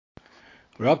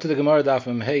We're up to the Gemara Daf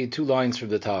Mem Hey, 2 lines from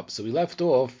the top. So we left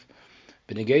off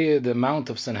B'negeya, the amount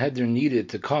of Sanhedrin needed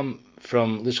to come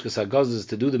from Lishkas HaGazes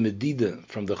to do the Medida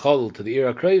from the Chol to the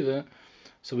Ir HaKreva.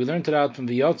 So we learned it out from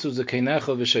the Yatsu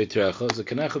Zekenecha V'Sheitrecha.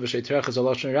 Zekenecha V'Sheitrecha is a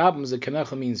Lashon Rabbim.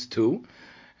 Zekenecha means 2.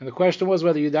 And the question was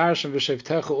whether Yudarshan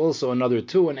V'Sheitrecha also another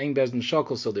 2, and Ein Bezdin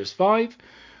Shakel, so there's 5,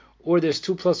 or there's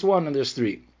 2 plus 1 and there's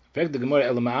 3. In fact, the Gemara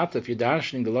Elama'at, if you're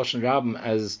darshaning the Lashon Rabbim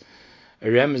as a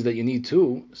rem is that you need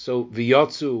 2, so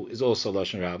v'yatzu is also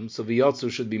Lashon Rabbim, so v'yatzu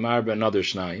should be marba another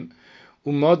shnaim.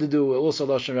 Umadidu also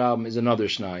Lashon Rabbim is another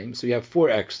shnaim, so you have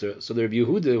 4 extra. So the Reb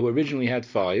Yehuda, who originally had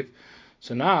 5,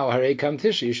 so now Harei Kan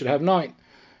Tisha, you should have 9.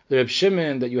 The Reb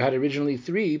Shimon, that you had originally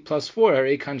 3, plus 4,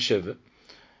 Harei Kan Shiva.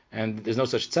 And there's no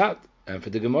such tzad. And for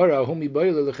the Gemara, Humi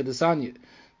Boyle L'chedesanya,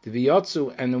 the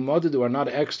v'yatzu and umadidu are not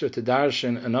extra to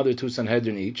darshan another 2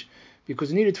 Sanhedrin each,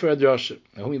 because you need it for a drasha.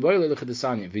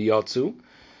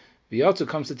 V'yatzu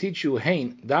comes to teach you,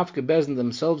 hein, dafke bezin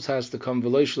themselves has to come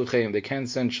v'loy shluchim, they can't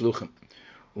send shluchim.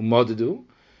 Umadidu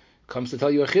comes to tell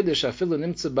you a chiddush, afilu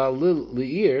nimtza ba'lil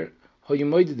li'ir,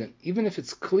 hoyumoididin. Even if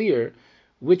it's clear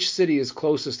which city is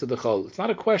closest to the chol, it's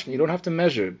not a question, you don't have to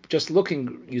measure. Just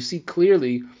looking, you see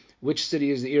clearly which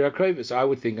city is the Ir HaKreva. So I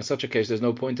would think in such a case there's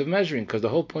no point of measuring, because the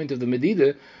whole point of the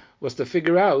Medida was to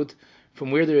figure out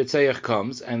from where the Ritzeach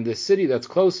comes, and the city that's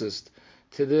closest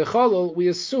to the Cholol, we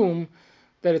assume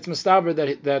that it's Mustaber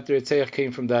that the Ritzeach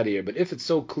came from that year. But if it's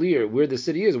so clear where the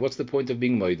city is, what's the point of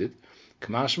being moided?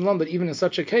 Kamash Malam, but even in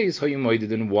such a case, how you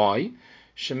moided, and why?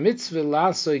 Shemitzvah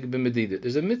lasoig b'medida.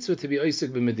 There's a mitzvah to be oisig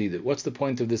b'medida. What's the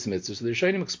point of this mitzvah? So the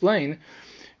Rishonim explain,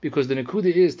 because the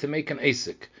nekuda is to make an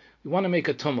asik. We want to make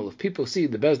a tumul. If people see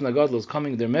the Bezdin HaGadol is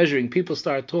coming, they're measuring, people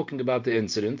start talking about the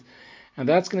incident, and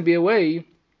that's going to be a way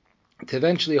to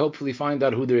eventually hopefully find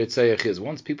out who the Ritzeach is.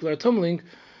 Once people are tumbling,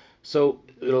 so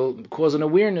it'll cause an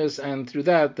awareness, and through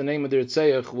that, the name of the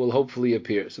Ritzeach will hopefully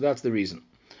appear. So that's the reason.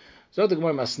 So the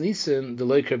Gemara Masnisin, the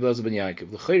Loiker Blazer ben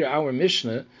Yaakov. The Chayr, our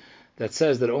Mishnah, that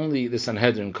says that only the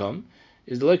Sanhedrin come,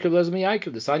 is the Loiker Blazer ben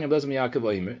Yaakov, the Sanya Blazer ben Yaakov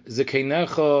Oimer.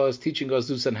 Zekeinecha is teaching us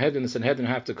to Sanhedrin, the Sanhedrin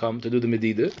have to come to do the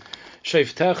Medida.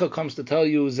 Sheiftecha comes to tell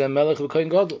you, Zem Melech v'Kohen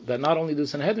Gadol, that not only do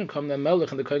Sanhedrin come, the Melech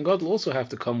and the Kohen Gadol also have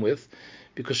to come with,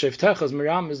 because Sheftechas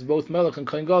Miram is both Melech and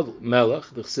Kohen Gadol. Melech,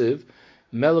 the Chsiv,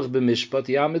 Melech b'Mishpat,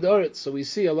 Yamid Oretz. So we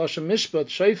see a Lashon Mishpat,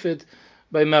 Shefet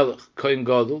by Melech. Kohen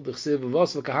Gadol, the Chsiv,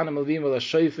 V'vos v'Kahana Malvim v'la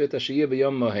Shefet, Ashiyeh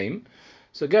b'Yom Mohem.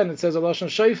 So again, it says a Lashon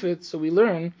Shefet, so we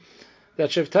learn that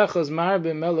Sheftechas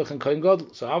Marbe, Melech, and Kohen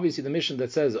Gadol. So obviously the mission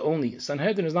that says only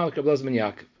Sanhedrin is not like Reb Elazar ben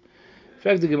Yaakov. In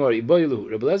fact, the Gemara, Iboilu,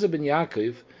 Reb Elazar ben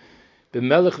Yaakov,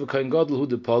 b'melech v'kohen gadol hu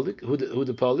de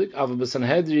polik, ava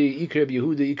b'sanhedri ikreb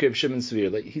Yehuda ikreb Shimon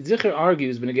Svir. Like he Zicher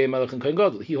argues b'negei melech and kohen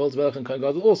gadol. He holds melech and kohen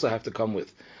gadol also have to come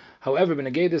with. However,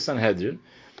 b'negei the Sanhedrin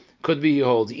could be he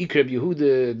holds ikreb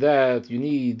Yehuda that you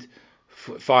need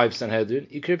 5 Sanhedrin,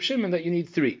 ikreb Shimon that you need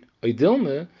 3.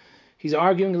 Oidilme, he's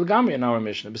arguing l'gamri in our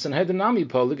Mishnah. B'sanhedrin nami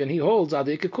polik, and he holds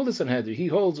adike kula Sanhedrin. He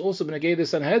holds also b'negei the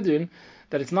Sanhedrin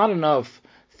that it's not enough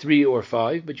 3 or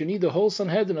 5, but you need the whole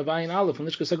Sanhedrin of Ayin Aleph and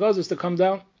Lishkas HaGazes to come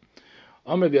down.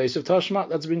 Amr b'Yosef Tashma,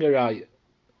 let's bring a raya.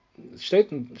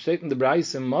 Steht in the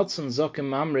Brais in Motzon Zokim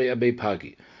Mamre Abei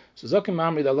Pagi. So Zokim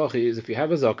Mamre, the halacha is, if you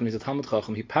have a Zokim, he's a Talmud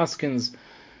Chacham, he paskins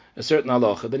a certain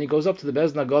halacha, then he goes up to the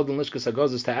Bezdin HaGadol and Lishkas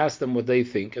HaGazes to ask them what they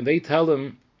think, and they tell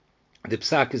him the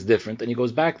psak is different, and he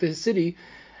goes back to his city,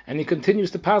 and he continues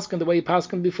to paskin the way he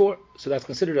paskin before. So that's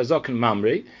considered a Zokim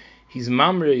Mamre. He's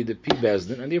Mamre the Pi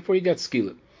Bezdin, and therefore he gets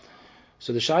skila.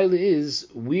 So the shaila is,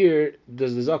 where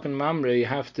does the Zokan Mamre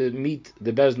have to meet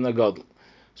the Bezdin HaGadol?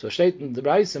 So state in the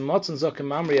Brais in Motzon Zokan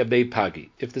Mamre Abei Pagi.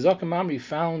 If the Zokan Mamre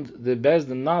found the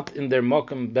Bezdin not in their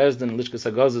Mokum Bezdin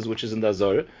Lishkas HaGazes, which is in the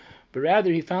Azor, but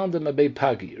rather he found them Abei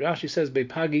Pagi. Rashi says Bei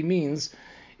Pagi means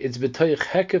it's B'toich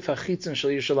Hekef HaChitzon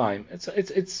Shel Yerushalayim.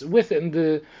 It's within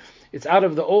the, it's out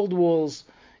of the old walls,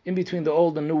 in between the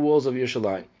old and new walls of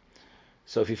Yerushalayim.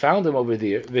 So if he found them over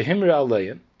there, V'himra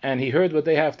Alein, and he heard what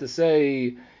they have to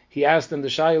say, he asked them the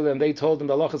shayla, and they told him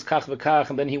the halach is kach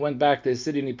v'kach, and then he went back to his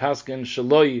city and he paskin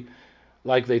shaloi,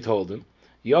 like they told him.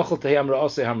 Yochel tehei hamra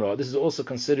osei hamra. This is also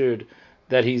considered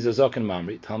that he's a zokin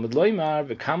mamri. Talmud loymar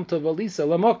v'kamto v'alisa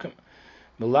lamokim.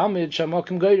 Melamid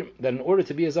shamokim goyim. That in order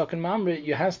to be a zokin mamri,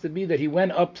 you has to be that he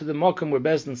went up to the mokim where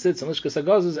Bezdin sits and Lishkas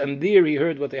HaGazes, and there he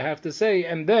heard what they have to say,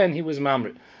 and then he was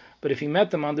mamri. But if he met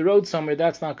them on the road somewhere,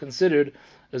 that's not considered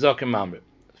a zokin mamri.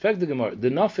 Fact the Gemara, the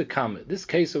nafik kamet. This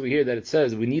case over here that it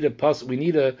says we need a pasuk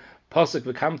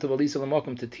v'kam to valisa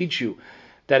l'mokum to teach you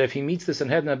that if he meets the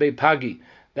Sanhedrin Abei Pagi,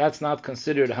 that's not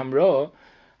considered hamra.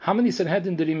 How many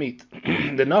Sanhedrin did he meet?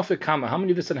 The nafik kamet. How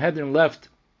many of the Sanhedrin left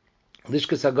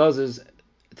Lishkas HaGazes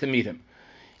to meet him?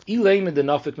 Ilayim the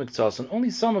Nafik Miktsas, and only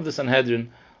some of the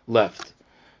Sanhedrin left.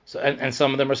 So and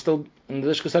some of them are still in the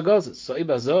Lishkas HaGazes. So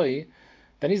Ibazoi,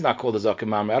 then he's not called a Zakim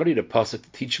Mamri. I don't need a pasuk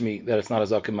to teach me that it's not a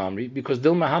Zakim Mamri, because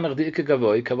Dil Mahanach Di Ike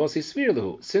Gavoy Kavosi Svir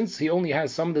Lehu. Since he only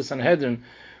has some of the Sanhedrin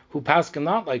who paskin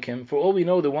not like him, for all we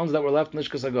know, the ones that were left in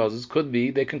Lishkas HaGazes could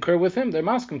be they concur with him. They're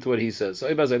maskim to what he says.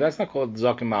 So Ibazoi, that's not called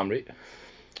Zakim Mamri.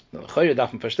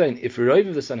 If Roiv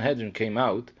of the Sanhedrin came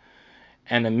out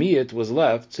and a miyat was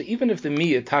left, so even if the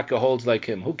miyat taka holds like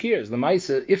him, who cares? The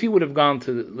Maisa, if he would have gone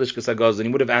to Lishkas HaGazes, he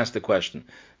would have asked the question.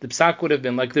 The psak would have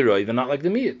been like the Roiv and not like the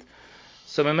miyat.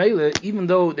 So Mamela, even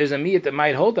though there's a miyat that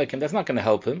might hold like him, that's not going to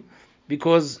help him,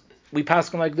 because we pass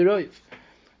him like the Roiv.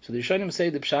 So the Rishonim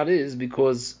say the pshat is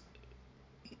because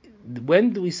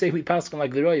when do we say we pass him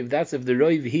like the Roiv? That's if the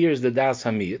Roiv hears the das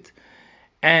hamiyat,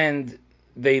 and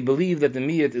they believe that the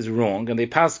miyat is wrong, and they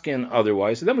paskin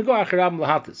otherwise. So then we go acharab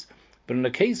lahatis. But in a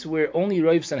case where only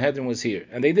Roiv Sanhedrin was here,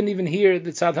 and they didn't even hear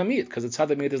the tzad hamiyat, because the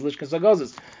tzad hamiyat is lishkas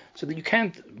hagazes, so that you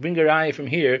can't bring a raya from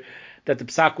here that the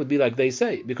psak would be like they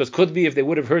say, because could be if they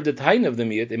would have heard the taina of the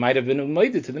miyat, they might have been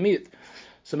umayded to the miyat.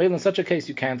 So maybe in such a case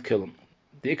you can't kill him.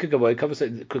 The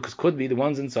ikagavoy could be the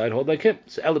ones inside hold like him.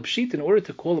 So el pshit, in order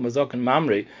to call him a zaken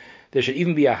mamre, there should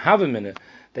even be a havim in it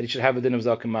that he should have a din of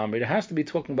zaken mamre. There has to be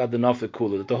talking about the nafik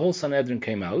kula, that the whole Sanhedrin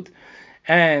came out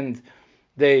and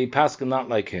they paskin not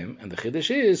like him. And the chiddush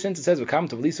is, since it says v'kam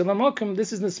to v'lisa lamokim,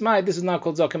 this is nismai, this is not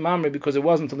called zaken mamre because it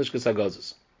wasn't Lishkas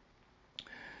HaGazes.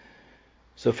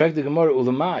 So fact the Gemara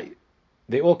ulamai,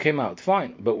 they all came out,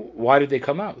 fine, but why did they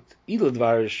come out? Idl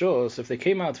dvar rishos, if they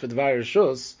came out for dvar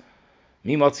rishos,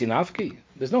 mi motzi nafki.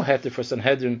 There's no heter for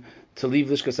Sanhedrin to leave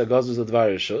Lishkas HaGazes of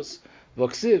dvar rishos.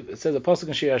 V'ksiv, it says a pasuk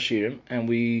in Shir Hashirim, and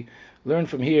we learn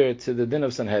from here to the din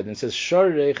of Sanhedrin. It says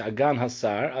Shorech Agan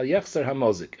Hasar Al Yechser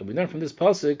Hamozik, and we learn from this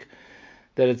pasuk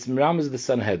that it's Miramez the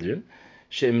Sanhedrin.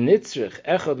 Sheim nitzrich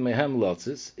echad mehem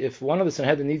lotzis. If one of the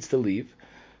Sanhedrin needs to leave,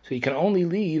 so he can only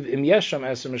leave im yesham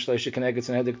eser mishleisha keneged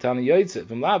Sanhedrin tani yoytze.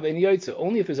 V'm lav ein yoytze.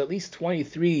 Only if there's at least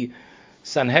 23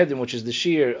 Sanhedrin, which is the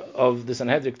shear of the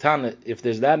Sanhedrin Tana. If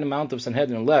there's that amount of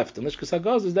Sanhedrin left in Lishkas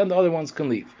HaGazes, then the other ones can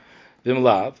leave. V'm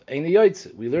lav ein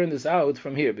yoytze. We learn this out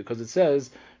from here because it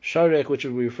says Sharech, which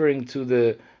we're referring to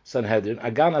the Sanhedrin.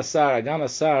 Agan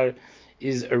Asar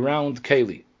is around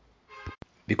Keli.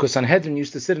 Because Sanhedrin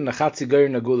used to sit in a Chatzi Geir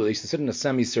Nagula, they used to sit in a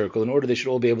semicircle in order they should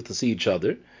all be able to see each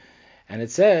other. And it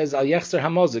says, Al Yechser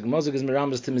HaMozik. Mozik is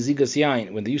Miramas to Mezigas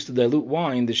Yain. When they used to dilute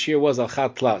wine, the shear was Al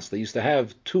Chat Tlas. They used to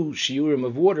have 2 shiurim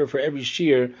of water for every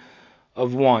shear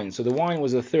of wine. So the wine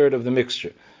was a third of the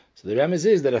mixture. So the remez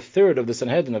is that a third of the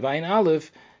Sanhedrin of Ayin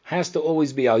Aleph has to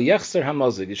always be Al Yechser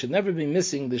HaMozik. It should never be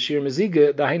missing the shear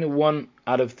Meziga, the Hainu 1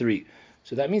 out of 3.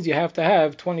 So that means you have to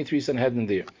have 23 Sanhedrin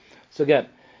there. So again,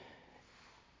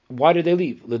 why did they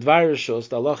leave? L'dvar Rishos,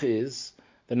 the halacha is,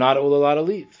 they're not all allowed to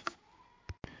leave.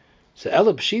 So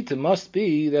Ela Pshita must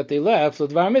be that they left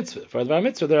L'dvar Mitzvah. For L'dvar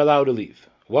Mitzvah, they're allowed to leave.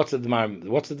 What's the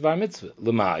Dvar Mitzvah?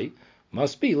 L'mai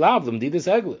must be Lav L'mdidas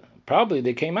Egla. Probably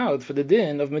they came out for the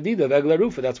din of Medida of Egla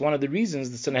Rufa. That's one of the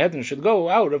reasons the Sanhedrin should go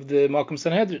out of the Malkum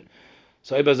Sanhedrin.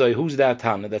 So Ibazoi, who's that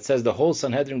Tana that says the whole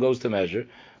Sanhedrin goes to measure?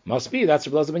 Must be, that's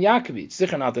Reb Elazar ben Yaakov. It's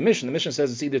sicher not the mission. The mission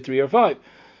says it's either 3 or 5.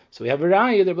 So we have a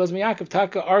raya that Reb Elazar ben Yaakov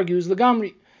Taka argues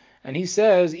Lagamri. And he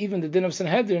says, even the din of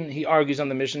Sanhedrin, he argues on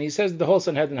the mission. He says the whole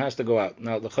Sanhedrin has to go out.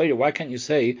 Now, why can't you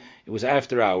say it was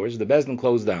after hours, the Bezdin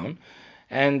closed down,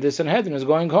 and the Sanhedrin is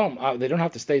going home? They don't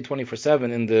have to stay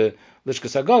 24/7 in the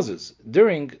Lishkas HaGazes.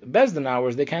 During Bezdin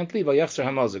hours, they can't leave Al Yechser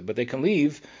HaMozik, but they can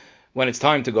leave when it's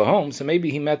time to go home. So maybe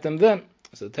he met them then.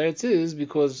 So the teretz is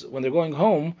because when they're going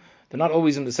home, they're not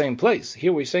always in the same place.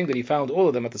 Here we're saying that he found all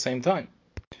of them at the same time.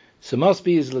 So must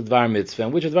be is L'dvar Mitzvah.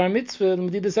 And which L'dvar Mitzvah,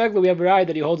 L'medidas Egla, we have a raya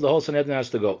that he holds the whole Sanhedrin has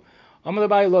to go. Amal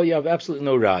Abaylo, you have absolutely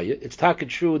no raya. It's taka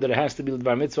true that it has to be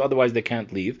L'dvar Mitzvah, otherwise they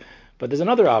can't leave. But there's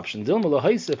another option. Dilma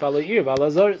L'haisif Ala'ir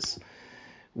V'Alazaris.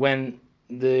 When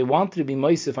they wanted to be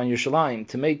Moisif on Yerushalayim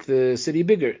to make the city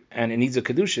bigger, and it needs a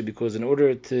Kedusha, because in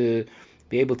order to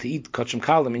be able to eat Kachim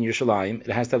Kalim in Yerushalayim, it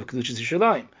has to have Kedushas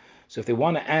Yerushalayim. So if they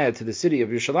want to add to the city of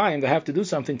Yerushalayim, they have to do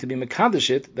something to be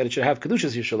Mekadosh it, that it should have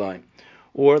Kedushas Yerushalayim.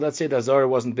 Or let's say the Azar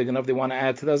wasn't big enough, they want to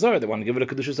add to the Azar, they want to give it a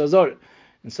Kedushas Azar.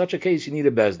 In such a case, you need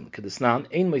a Bezdin. Kedisnan,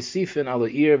 ein meisifin ala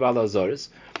ir v'ala Azaris,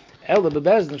 ela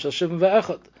bebezdin shal shivim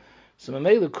ve'echad. So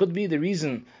Mamela could be the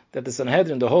reason that the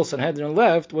Sanhedrin, the whole Sanhedrin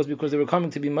left, was because they were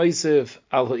coming to be meisif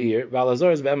al ha'ir, v'ala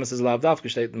Azaris be'emes is lav dafka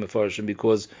shteit in the Mefarshim,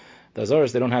 because the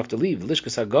Azaris, they don't have to leave. The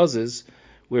Lishkas HaGazes,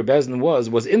 where Bezdin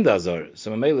was in the Azar.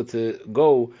 So Mamela to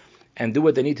go and do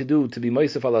what they need to do to be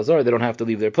Moisef al Azar, they don't have to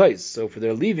leave their place. So for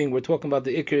their leaving, we're talking about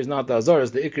the Iker is not the Azar,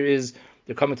 the Iker is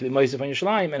they're coming to be Mosif on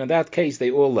Yerushalayim, and in that case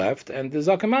they all left, and the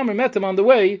Zaken Mamre met them on the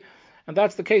way, and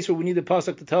that's the case where we need the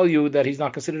pasuk to tell you that he's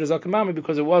not considered a Zaken Mamre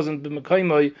because it wasn't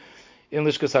b'mekaymoi in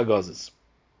Lishkas HaGazes.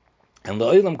 And the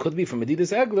Olam could be from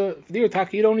Medidas Egla. Dear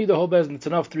Taki, you don't need the whole bezin, it's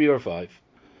enough 3 or 5.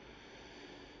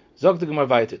 Zog the Gemara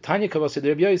weiter. Tanya Kavasi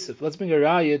Rabbi Yosef. Let's bring a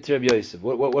raya to Rabbi Yosef.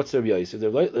 What's Rabbi Yosef?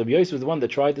 Rabbi Yosef was the one that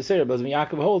tried to say it, but when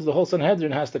Yaakov holds, the whole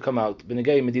Sanhedrin has to come out.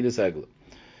 B'negei Medidas Egla.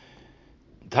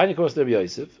 Tanya Kavasi Rabbi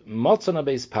Yosef. Motzana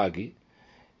Beis Pagi.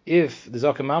 If the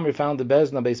Zaken Mamre found the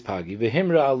bezin Beis Pagi,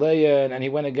 v'himra aleya, and he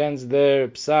went against their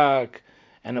psak,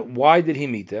 and why did he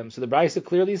meet them? So the Brisa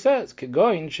clearly says,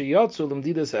 "Kegoin sheyotzu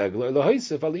l'mdidas egla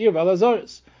l'hoisef al ir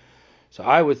v'alazaris." So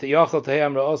I would think Yachal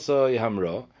Tehemra also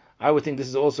Yhamra. I would think this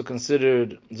is also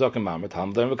considered Zaken Mamre.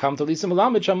 Talmud and v'kam talisa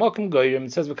l'lamed shamakim goyim.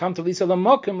 It says v'kam talisa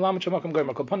l'makim l'lamed shamakim goyim.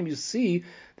 Upon you see,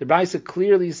 the Brisa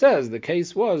clearly says the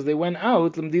case was they went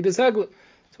out l'mdidas egla.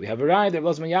 So we have a raya that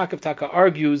Rosman Yaakov Taka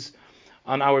argues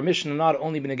on our mission, not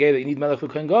only b'negei that you need melech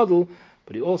v'kohen gadol,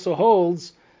 but he also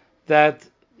holds that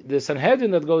the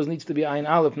Sanhedrin that goes needs to be Ayin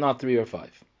Aleph, not 3 or 5.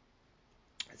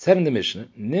 It said in the Mishnah,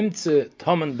 Nimtze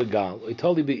Tomen Begal,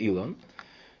 Oitoli Be'ilon.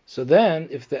 So then,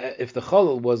 if the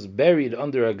Cholol was buried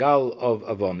under a gal of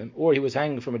Avonim, or he was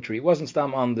hanging from a tree, it wasn't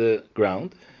stam on the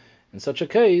ground, in such a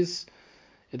case,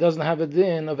 it doesn't have a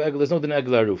din of Egel, there's no din Egel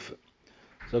Aruf.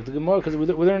 So the Gemara, because we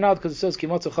learn out, because it says,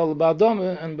 Kimotze Cholol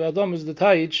Ba'adome, and Ba'adome is the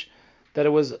Taich, that it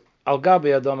was Al Gabe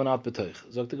Adome, not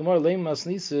B'toich. So the Gemara, Leim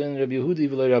Masnisa, and Rabbi Yehudi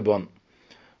V'lei Rabban.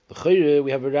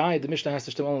 We have a raya, the Mishnah has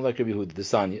to stem only like Rabbi Yehudi, the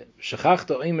Sanya.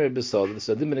 Shechachta oimer b'sod, the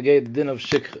Sadim b'negei, the din of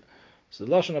Shikha. So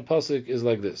the Lashon HaPasuk is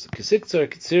like this. Kisiktzar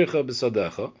kitzircha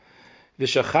b'sodecha,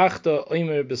 v'shechachta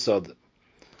oimer b'sod.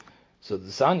 So the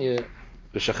Sanya,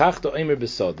 v'shechachta oimer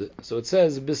b'sod, so it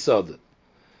says b'sod.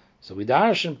 So we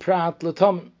darshan prat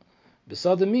l'tom.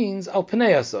 B'sod means al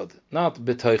pnei asod, not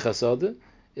b'toich asod.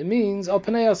 It means al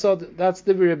pnei asad. That's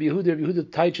the Rabbi Yehuda. Rabbi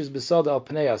Yehuda teaches besad al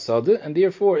pnei asad, and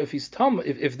therefore, if he's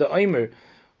if the omer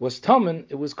was tamen,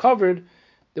 it was covered,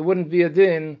 there wouldn't be a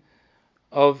din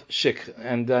of shik,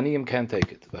 and the aniyim can't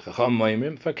take it. That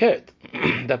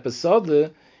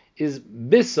besad is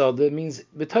bisad means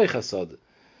b'toich asad.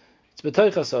 It's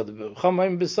b'toich asad.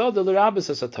 Besad l'rabis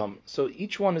asatam. So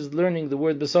each one is learning the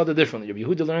word besad differently. Rabbi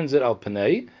Yehuda learns it al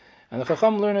pnei, and the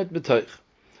chacham learn it b'toich.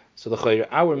 So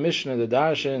our Mishnah, the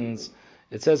Darshans,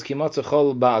 it says Kimotze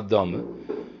Chol Ba'adam.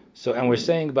 So, and we're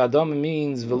saying Ba'adam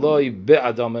means V'loi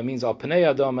Be'adam, means Al Pnei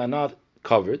Adam and not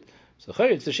covered. So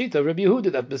it's the Shita of Rabbi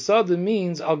Yehuda that Besada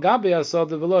means Al Gabe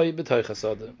Asada V'loi B'toich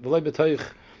Asada, V'loi B'toich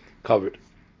covered.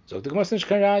 So the Gemara says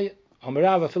Karaya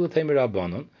Amarav Afilatei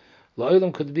Rabbanon.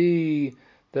 La'olam could be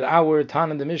that our Tan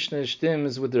in the Mishnah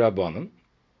stems with the Rabbanon,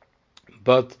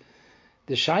 but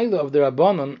the Shaila of the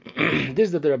Rabbanon,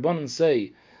 this that the Rabbanon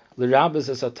say L'rabes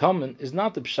as atamen is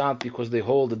not the pshat because they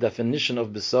hold the definition of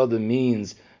besada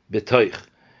means betoich,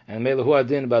 and melahu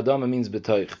adin ba'adama means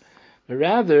betoich.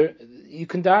 Rather, you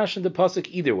can dash in the pasuk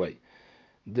either way.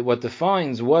 What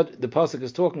defines what the pasuk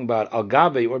is talking about, al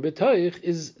gabe or betoich,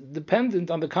 is dependent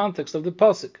on the context of the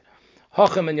pasuk.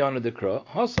 Hachem and yana dekra,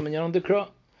 hasam and yana dekra.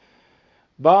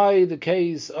 By the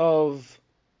case of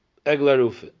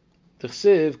eglarufe,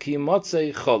 t'chsiv ki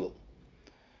motzei cholol.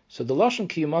 So the lashon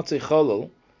ki motzei cholol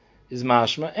is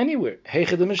mashma anywhere.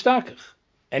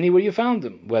 Anywhere you found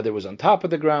him, whether it was on top of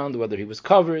the ground, whether he was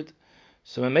covered.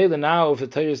 So Mamela now, if the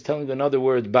Torah is telling you another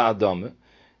word ba'adam,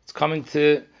 it's coming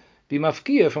to be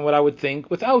mafkia from what I would think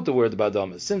without the word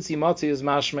ba'adam. Since Yimatzi is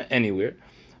mashma anywhere,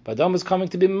 ba'adam is coming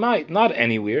to be might, not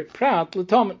anywhere, prat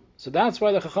l'tomen. So that's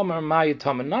why the Chacham are mayit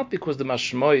tomen, not because the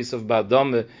mashmois of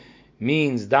ba'adam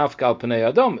means dafka al pnei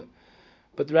adam,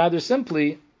 but rather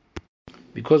simply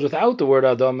because without the word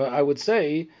adam, I would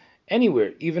say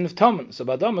anywhere, even if Tomen. So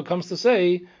Badama comes to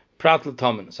say Prat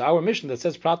L'Tomen. So our mission that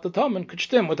says Prat L'Tomen could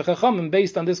stem with the Chachamim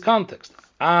based on this context.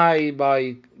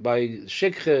 By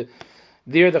Shikhe,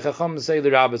 there the Chachamim say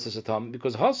the Rabbis is a Tomen,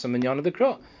 because Hasam in Yana the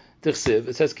Kra. Tichsiv,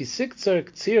 it says Kisikzer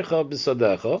K'tzircha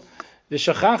B'Sadecha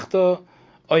V'Shachachta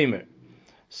Oimer.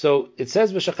 So it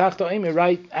says V'Shachachta Oimer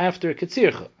right after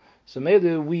K'tzircha. So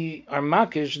maybe we are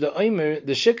makish the Oimer,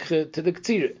 the Shikhe to the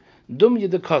K'tzir. Dum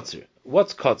Yid the Kotzer.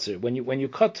 What's kotzer? When you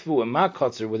cut tefua, ma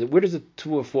kotzer, where does the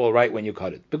tefua fall right when you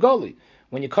cut it? Begoli.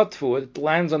 When you cut tefua, it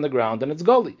lands on the ground and it's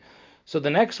goli. So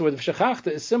the next word of shechachta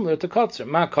is similar to kotzer.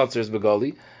 Ma kotzer is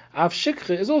begoli. Av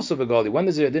shikha is also begoli. When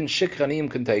does it then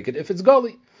shikhanim can take it? If it's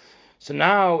goli. So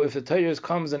now, if the Torah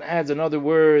comes and adds another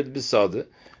word bisada,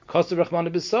 kotzer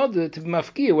rachmana bisada to be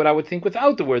mafkia, what I would think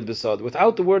without the word bisada.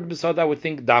 Without the word bisada, I would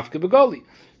think dafka begoli.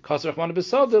 Kotzer rachmana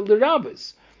bisada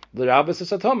l'rabis. The Rabbis is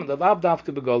Satoman, the Lab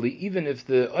Dafka Begoli, even if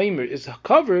the Omer is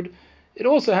covered, it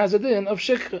also has a din of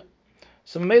shikha.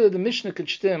 So maybe the Mishnah could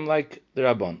stem like the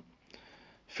Rabban.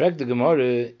 Frag the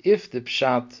Gemara, if the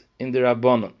pshat in the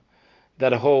Rabbanon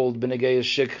that hold benegei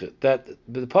shikha, that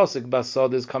the pasuk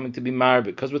basada is coming to be marbe,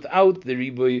 because without the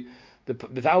ribui,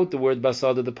 without the word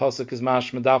basada, the pasuk is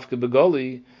mashma dafke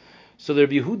begoli. So the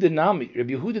Rabbi Yehuda nami,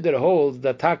 Rabbi Yehuda that holds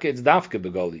that taka it's dafke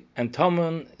begoli, and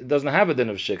Taman doesn't have a din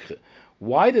of shikha.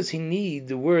 Why does he need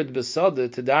the word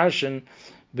basada to darshan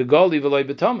begoli v'loy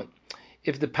betaman?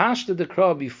 If the pashta the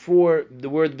kra before the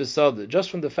word besada, just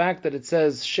from the fact that it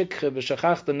says shikha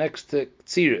v'shachachta next to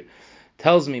tzira,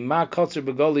 tells me ma kotzer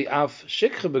begoli af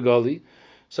shikha begoli,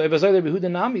 so if I say the Behuda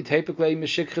nami typically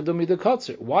mishikha dumi the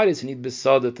kotzer, why does he need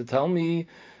besada to tell me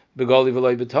begoli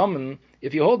v'loy betaman?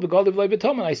 If you hold begoli v'loy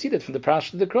betaman, I see that from the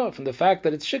pashta the kra, from the fact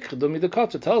that it's shikha dumi the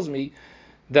kotzer tells me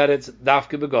that it's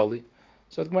dafke begoli.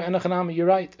 So you're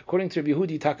right. According to Rabbi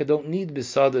Yehudi, Taka don't need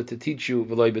besada to teach you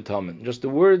v'loy betaman. Just the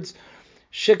words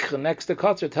shikha next to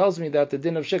kotzer tells me that the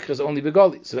din of shikha is only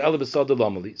begoli. So ela besada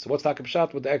lamali. So what's taka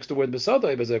pshat with the extra word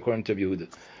besada? According to Rabbi Yehuda.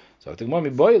 So I think more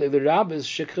boile the rab is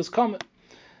shikha's comment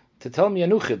to tell me a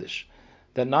new chiddush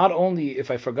that not only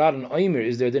if I forgot an oimer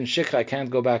is there din shikha I can't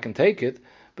go back and take it,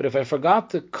 but if I forgot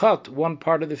to cut one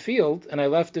part of the field and I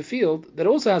left the field, that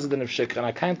also has a din of shikha and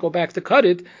I can't go back to cut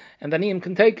it, and then Iyam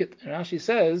can take it. And Rashi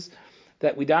says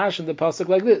that we dash in the pasuk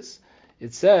like this.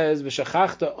 It says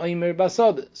v'shachachta oimer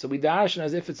basada. So we darshan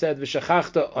as if it said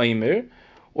v'shachachta oimer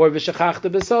or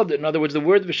v'shachachta basada. In other words, the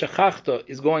word v'shachachta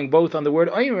is going both on the word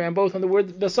oimer and both on the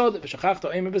word basada.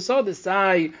 V'shachachta oimer basada,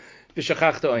 sai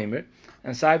v'shachachta oimer,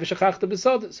 and sai v'shachachta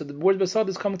basada. So the word basada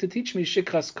is coming to teach me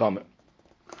shikras kamer.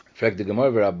 Frag the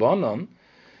Gemara v'Rabbanon,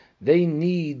 they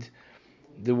need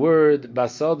the word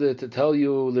basada to tell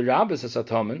you l'rabes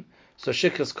asatamen. So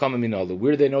shikras kamer minala.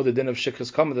 Where do they know the din of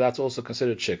shikras kamer? That's also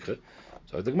considered shikra.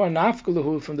 So the Gemara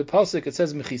nafkalahu from the pasuk it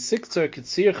says mechisikzer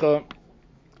kitzircha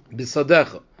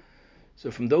bisadecha.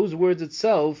 So from those words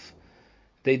itself,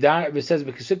 it says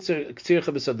mechisikzer kitzircha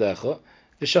bisadecha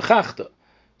v'shachachta.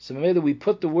 So maybe we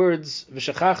put the words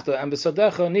v'shachachta and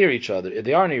bisadecha near each other.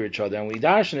 They are near each other, and we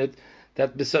darshan it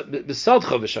that bisadcha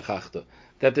v'shachachta,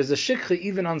 that there's a shikha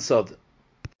even on sad.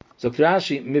 So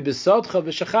Rashi mi bisadcha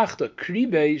v'shachachta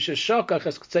kribe sheshakach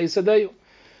es k'tzei sadeyu.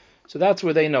 So that's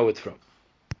where they know it from.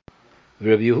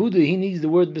 Rabbi Yehuda, he needs the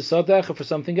word besadecha for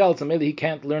something else, and maybe he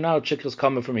can't learn out shikras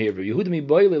coming from here. Rabbi Yehuda mi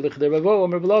boile lichdei ravo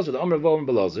omer belazer, the omer ravo omer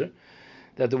belazer,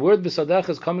 that the word besadecha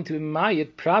is coming to be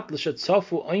mayit prat l'shat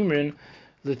sofu oimrin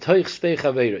l'toich spei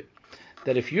chaveri.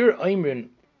 That if your oimrin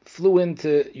flew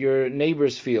into your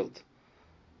neighbor's field,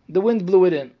 the wind blew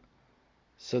it in.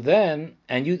 So then,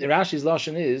 and Rashi's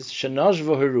lashon is shenaj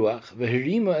v'haruach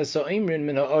v'herima es ha'oimrin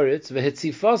min ha'oretz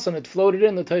v'hetzifasan, it floated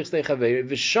in l'toich spei chaveri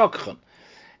v'shakchan.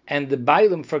 And the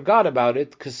Bailam forgot about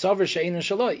it because Savar She'ein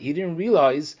Shaloi. He didn't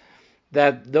realize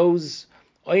that those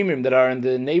oimrim that are in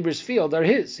the neighbor's field are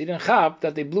his. He didn't chap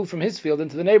that they blew from his field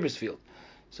into the neighbor's field.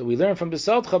 So we learn from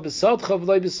Besadcha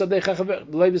v'loi b'stei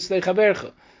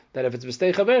chavercha, that if it's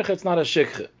b'stei chavercha, it's not a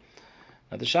shikha.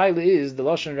 Now the shaila is, the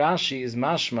Lashon Rashi is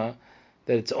mashma,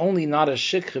 that it's only not a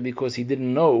shikha because he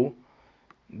didn't know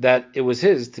that it was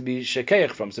his to be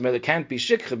shekeich from. So it can't be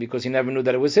shikha because he never knew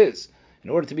that it was his. In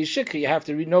order to be shikha, you have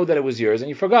to know that it was yours, and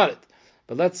you forgot it.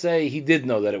 But let's say he did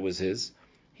know that it was his.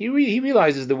 He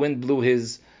realizes the wind blew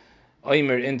his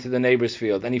oimer into the neighbor's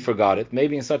field, and he forgot it.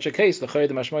 Maybe in such a case, the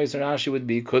mashmayis and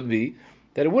Rashi could be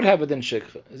that it would have a din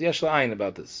shikha. There's yesh la'ayin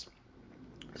about this.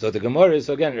 So the Gemara is,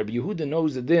 again, Rabbi Yehuda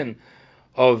knows the din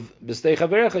of b'stei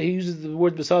chaverecha. He uses the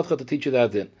word b'sadcha to teach you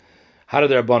that din. How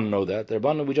did the Rabban know that? The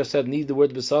Rabban, we just said, need the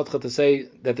word b'sadcha to say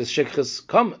that the shikha's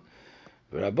come.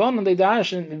 Rabban, they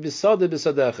darshan bisada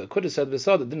bisadecha. Could have said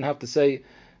bisada, didn't have to say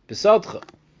bisadcha.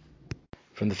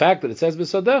 From the fact that it says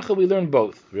bisadecha, we learn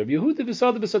both. Rabbi Yehuda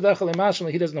bisada bisadecha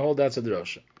lemashal, he doesn't hold that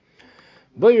sadrasha.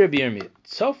 Boy Rabbi Yirmiyah,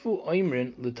 tzafu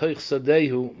oimrin l'toich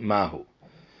sadehu mahu.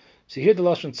 So here the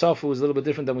lashon tzafu is a little bit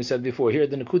different than we said before. Here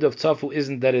the nekuda of tzafu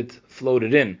isn't that it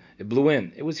floated in, it blew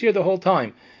in. It was here the whole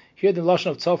time. Here the lashon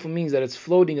of tzafu means that it's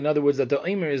floating. In other words, that the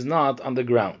oimer is not on the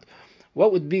ground.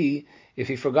 What would be if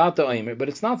he forgot the oimer, but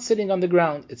it's not sitting on the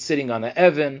ground, it's sitting on an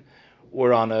evan,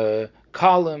 or on a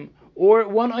column, or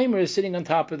one oimer is sitting on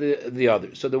top of the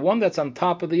other. So the one that's on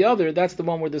top of the other, that's the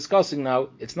one we're discussing now,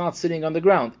 it's not sitting on the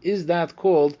ground. Is that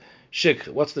called shikh?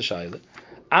 What's the shaila?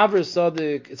 Aver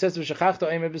sadik, it says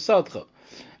v'shachachta oimer b'sadcha.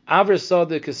 Aver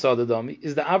sadik is sadadami.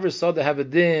 Is the aver sadik have a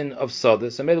din of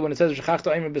sadik? So maybe when it says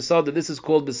v'shachachta oimer b'sadcha, this is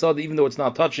called b'sadcha even though it's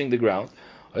not touching the ground.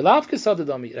 Olav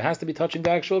kisadadami, it has to be touching the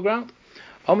actual ground.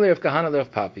 Amr of Kahana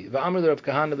of Papi, V'Amr of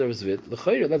Kahana of Zvit.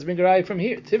 L'chayr, let's bring a raya from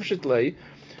here. Tivshet lei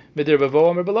Midir Bavo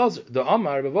Amar Belazar. The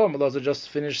Amar Bavo Amar Belazar just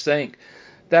finished saying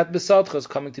that Besatcha is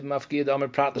coming to Mafkid Amar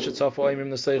Prat L'Shetzafu Oimrim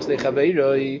L'Seichs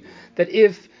Lechaveiroi, that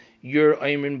if your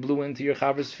Oimrim blew into your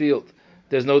Chaver's field,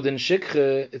 there's no din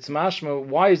shikha, it's mashma.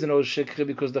 Why is there no shikha?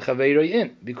 Because the chaveiroi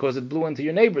in, because it blew into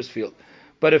your neighbor's field.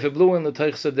 But if it blew in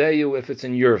l'teich sadeyu, if it's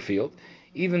in your field,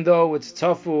 even though it's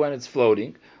tafu and it's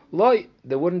floating, loy,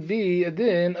 there wouldn't be a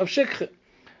din of shikha.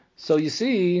 So you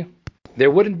see,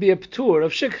 there wouldn't be a p'tur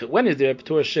of shikha. When is there a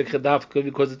p'tur of shikha dafka?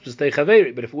 Because it was teich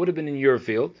chaveiroi. But if it would have been in your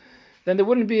field, then there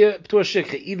wouldn't be a p'tur of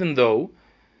shikha, even though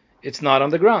it's not on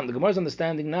the ground. The Gemara is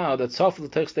understanding now that tafu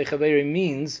l'teich chaveiroi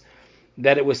means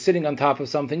that it was sitting on top of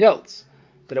something else,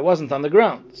 that it wasn't on the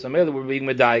ground. So maybe we're being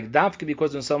medayik dafka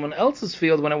because in someone else's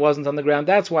field when it wasn't on the ground,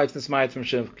 that's why it's nismayat from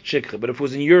shikha. But if it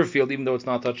was in your field, even though it's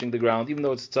not touching the ground, even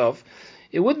though it's tough,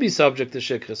 it would be subject to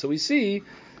shikha. So we see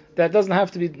that doesn't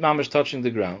have to be mamash touching the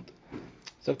ground.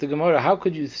 So to Gemara, how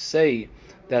could you say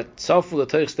that tzafu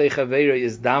l'toich stei chaveira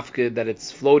is dafka, that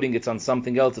it's floating, it's on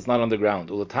something else, it's not on the ground?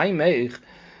 U'l'taimeich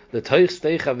l'toich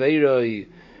stei chaveira.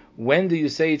 When do you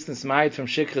say it's nismayit from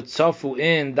shikha tzafu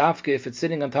in dafka? If it's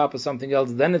sitting on top of something else,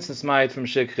 then it's nismayit from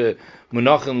shikha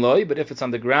munachin loy. But if it's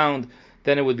on the ground,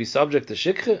 then it would be subject to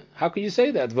shikha. How can you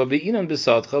say that? V'be'inan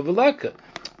b'sadcha v'laka.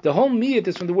 The whole miyat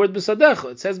is from the word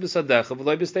b'sadecha. It says b'sadecha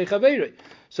v'loy b'stei chaveiroi.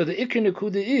 So the ikr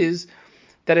nekuda is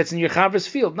that it's in your chaver's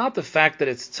field, not the fact that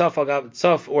it's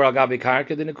tzaf or agabe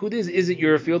karka. The nekuda is it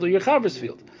your field or your chaver's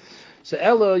field? So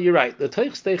Ella, you're right. The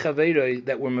teich stei chaveiroi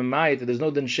that we're memayit, that there's no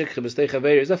din shikha b'stei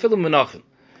chaveiroi, is afilu menachin.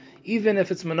 Even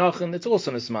if it's menachin, it's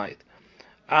also nismayit.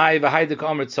 I v'haydik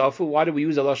amr tzafu. Why do we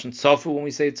use a lashon tzafu when we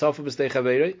say tzafu b'stei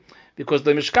chaveiroi? Because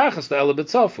the mishkachas the Ella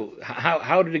b'tzafu.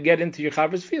 How did it get into your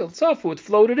chaver's field? Tzafu, it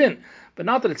floated in, but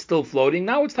not that it's still floating.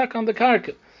 Now it's tak on the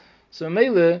karka. So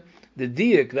Mele, the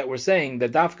diak that we're saying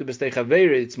that dafka b'stei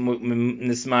chaveiroi it's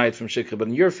nismayit from shikha, but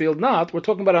in your field not. We're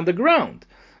talking about on the ground.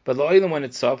 But lo'ilim when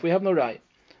it's soft, we have no rai.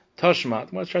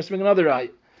 Tashmat, let's try to bring another rai.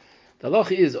 The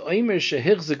halacha is oimer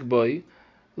shehichzik boy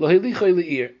lohilichoy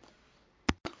leir.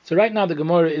 So right now the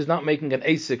Gemara is not making an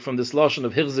asik from this lashon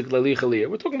of hichzik lelicha leir.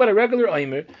 We're talking about a regular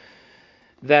oimer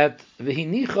that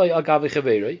v'hinichoy agav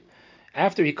chaveiroi.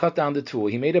 After he cut down the tool,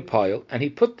 he made a pile and he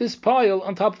put this pile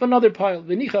on top of another pile.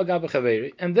 V'nicha agav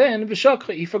chaveiroi, and then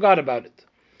v'shakha he forgot about it.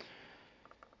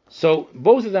 So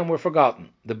both of them were forgotten,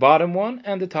 the bottom one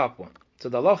and the top one. So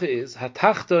the halacha is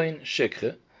hatachtoin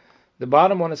shikha. The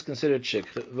bottom one is considered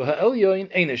shikha.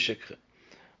 V'ha'elyoin eina shikha.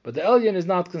 But the elyon is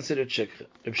not considered shikha.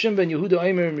 Reb Shimon ben Yehuda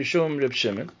Omer mishum Reb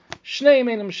Shimon. Shnei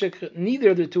einam shikha. Neither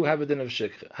of the two have a din of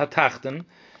shikha. Hatachton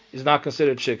is not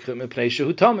considered shikha mepnei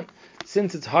shehu tamen,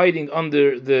 since it's hiding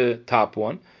under the top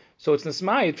one. So it's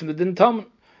nismayit from the din tamen.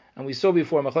 And we saw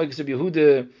before machlokes Reb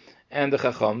Yehuda and the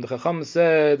Chacham. The Chacham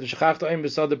said v'shachachta oim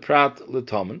b'sad prat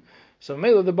l'tamen. So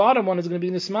Mela, the bottom one is going to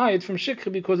be nismayit from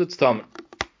shikha because it's tamen.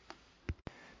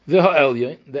 The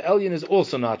elyon is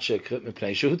also not shikha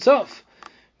mepnei shehu tzaf,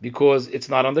 because it's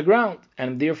not on the ground,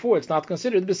 and therefore it's not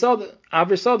considered b'sada.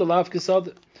 Aver sada lav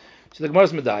kisada. So the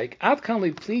Gemara's medayik at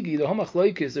kanli pligi the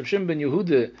homachloikis of Shimon ben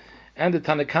Yehuda and the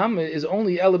Tanakama is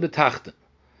only ela b'tachten,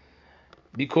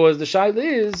 because the shaila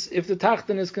is if the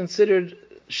tachten is considered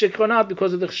shikha or not,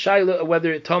 because of the shaila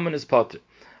whether tamen is potter.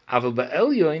 Aval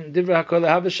ba'elyon divrei hakol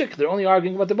have a shikha. They're only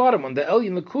arguing about the bottom one. The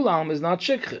elyon the kulam is not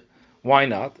shikha. Why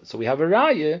not? So we have a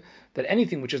raya that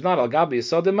anything which is not al gabi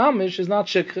yisod mamish is not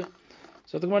shikha.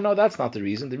 So the Gemara, no, that's not the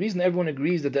reason. The reason everyone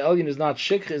agrees that the elyon is not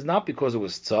shikha is not because it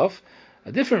was tzaf.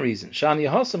 A different reason. Shani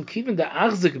Hasam kiven the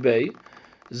achzik bei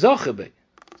zache bei.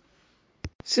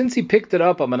 Since he picked it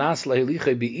up on manas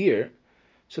lahiliche beir,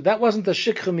 so that wasn't a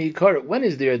shikha miikar. When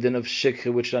is there a din of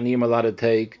shikha which Aniyim are allowed to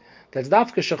take? That's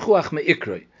dafka shachuach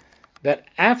meikroi. That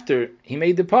after he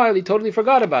made the pile, he totally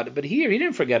forgot about it. But here, he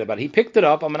didn't forget about it. He picked it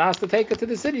up and asked to take it to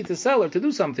the city, to sell or to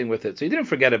do something with it. So he didn't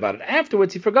forget about it.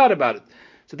 Afterwards, he forgot about it.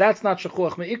 So that's not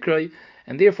shachuach me'ikroi,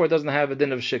 and therefore it doesn't have a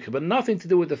din of shikha. But nothing to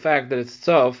do with the fact that it's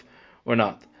tzaf or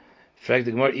not. If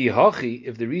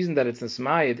the reason that it's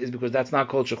nismayit is because that's not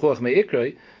called shachuach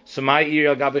me'ikroi, so ma'ir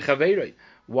al gabi chaveiroi.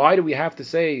 Why do we have to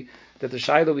say that the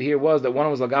shayla over here was that one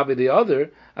was al gabi the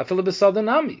other? Afilu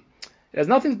b'sadanami. It has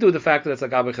nothing to do with the fact that it's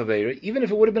agabe chaveira. Even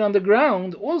if it would have been on the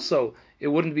ground, also it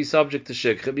wouldn't be subject to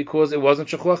shikha because it wasn't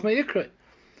shachuach me'ikroi.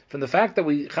 From the fact that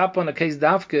we chap on a case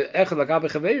dafke echel agabe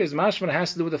chaveira is mashman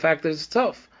has to do with the fact that it's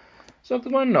tough. So if the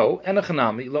one no, and a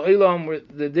chanami lo'ilam,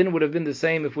 the din would have been the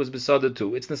same if it was besada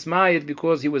too. It's nismayit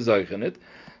because he was zoich in it.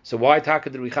 So why taka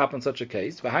did we chap on such a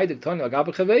case? V'haydik tani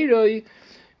agabe chaveira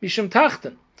mishum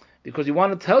tachten, because you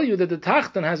want to tell you that the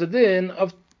tachten has a din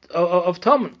of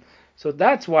tamen. So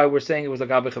that's why we're saying it was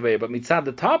agabe chaveir. But mitzad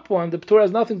the top one, the Torah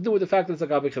has nothing to do with the fact that it's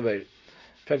agabe chaveir.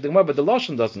 fact, the Gemara, but the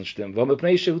Lashon doesn't stem.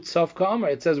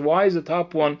 It says, why is the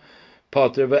top one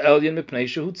Potter ve'elyon mipnei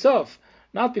shehu tzaf?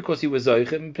 Not because he was zoiche,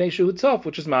 mipnei shehu tzaf,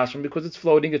 which is mashma, because it's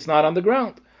floating, it's not on the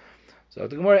ground. So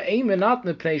the Gemara, aim not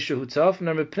mipnei shehu tzaf,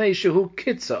 nor mipnei shehu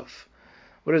kitzaf.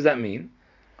 What does that mean?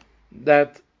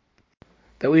 That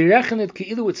we reckon it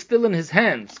ki'ilu, it's still in his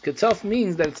hands. Kitzaf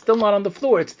means that it's still not on the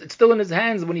floor. It's still in his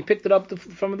hands when he picked it up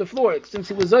from the floor. Since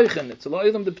he was zoichen it. So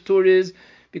la'olam the Petur is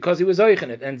because he was zoichen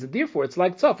it, and therefore it's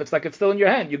like tzaf. It's like it's still in your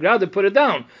hand. You grab it, put it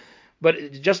down.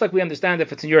 But just like we understand,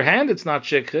 if it's in your hand, it's not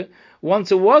shikha.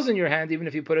 Once it was in your hand, even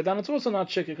if you put it down, it's also not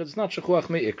shikha because it's not shekuach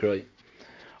me'ikroi.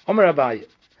 Omer Abaye,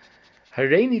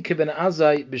 Hareini kiben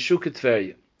azai b'shuk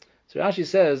Tverya. So Rashi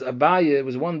says Abaye, it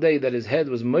was one day that his head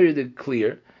was murdered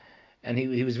clear, and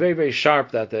he was very, very sharp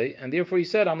that day, and therefore he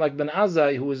said, I'm like Ben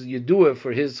Azai, who was Yedua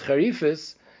for his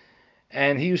charifis,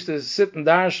 and he used to sit and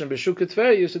darshan b'shuk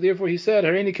Tverya, so therefore he said,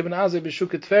 Hareini kiben azai b'shuk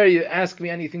Tverya, ask me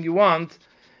anything you want,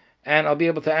 and I'll be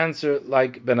able to answer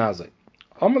like Ben Azai.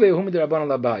 I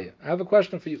have a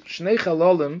question for you. Shnei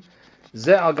chalolim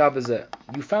zeh al gav zeh.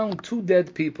 You found two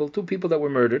dead people, two people that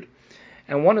were murdered,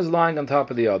 and one is lying on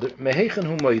top of the other. Meheichen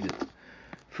hu moedit.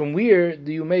 From where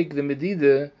do you make the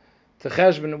medida to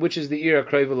cheshbon, which is the ir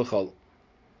akreiv l'chol?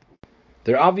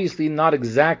 They're obviously not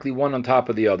exactly one on top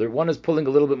of the other. One is pulling a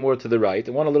little bit more to the right,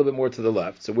 and one a little bit more to the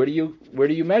left. So where do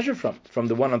you measure from? From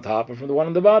the one on top or from the one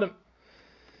on the bottom?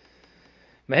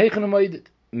 Min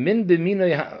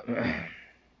b'minoi.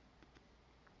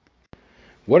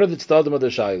 What are the tzdadim of the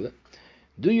shaila?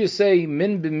 Do you say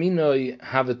min b'minoi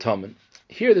have a tamen?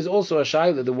 Here there's also a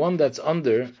shaila. The one that's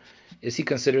under, is he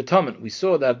considered tamen? We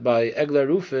saw that by egla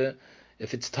rufe,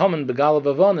 if it's tamen begalav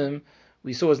avonim,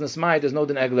 we saw as nesmayit, there's no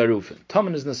din egla rufe.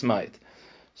 Tamen is nesmayit.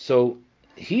 So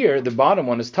here the bottom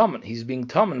one is tamen. He's being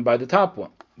tamen by the top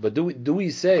one. But do we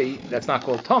say that's not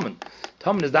called tamen?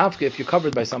 Tamen is dafke if you're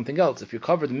covered by something else. If you're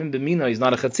covered, min b'minoi is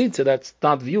not a chatzitza, that's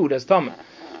not viewed as tamen.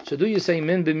 So do you say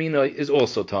min b'minoi is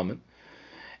also tamen?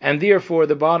 And therefore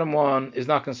the bottom one is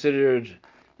not considered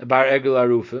a bar egel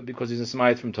arufa because he's a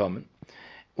smayit from tamen.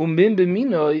 Min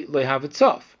b'minoi lo have it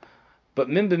tzaf. But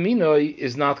min b'minoi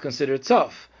is not considered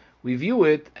tzaf. We view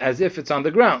it as if it's on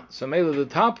the ground. So maybe the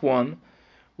top one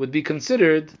would be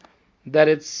considered that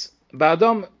it's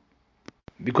ba'adam.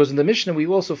 Because in the Mishnah we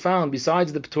also found,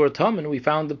 besides the P'tur Tamen, we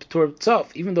found the P'tur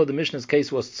Tzaf. Even though the Mishnah's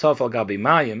case was Tzaf al Gabi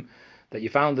Mayim, that you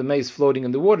found the mace floating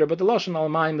in the water, but the Lashon al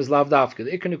Mayim is Lav Dafka.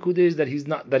 The Ikar Nekuda is that he's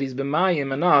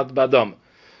b'Mayim and not b'Adam.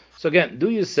 So again,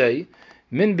 do you say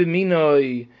Min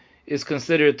b'Minoi is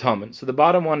considered Tamen? So the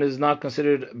bottom one is not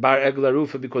considered Bar Egla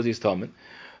Rufa because he's Tamen.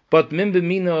 But Min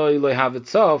b'Minoi lo have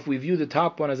itself, we view the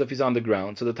top one as if he's on the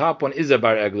ground. So the top one is a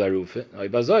Bar Egla Rufa.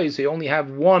 So you only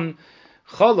have one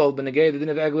Chalal b'negei the din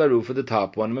of egla rufa, the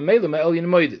top one. Memela me'elyin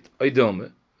moedit.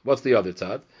 Oidome. What's the other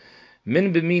tzad?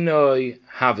 Min b'minoi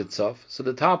havitzof. So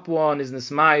the top one is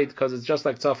nismayit because it's just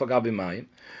like tzaf agabi mayim.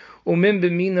 Umin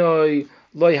b'minoi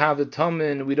loy havit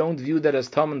tamen. We don't view that as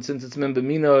tamen since it's min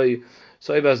b'minoi.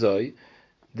 So ibazoi.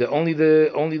 Only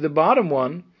the bottom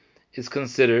one is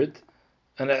considered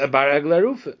a bar egla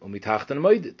rufa. Umitachten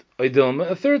moedit. Oidome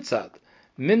a third tzad.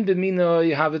 Min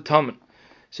b'minoi havit tamen.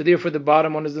 So therefore the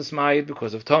bottom one is nismayit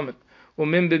because of tamen.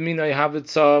 Umin b'minoi have it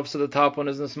tzaf, so the top one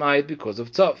is nismayit because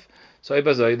of tzaf. So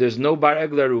there's no bar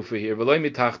egla rufa here. V'loy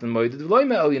mitachten moedit, v'loy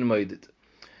me'elyin moedit.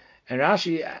 And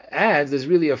Rashi adds there's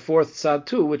really a fourth tzad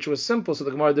too, which was simple, so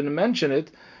the Gemara didn't mention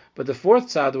it. But the fourth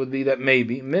tzad would be that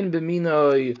maybe min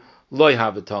b'minoi loy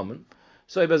have it tamen.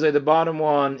 So the bottom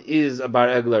one is a bar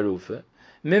egla rufa.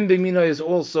 Min b'minoi is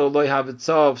also loy have it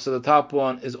tzaf, so the top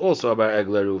one is also a bar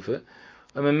egla rufa.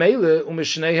 And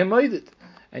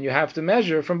you have to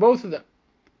measure from both of them.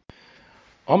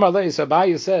 Omar Leis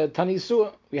Abaye said,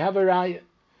 Tanisua, we have a raya.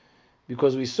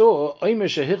 Because we saw, if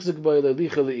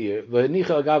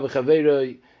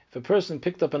a person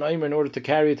picked up an oimer in order to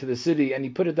carry it to the city, and he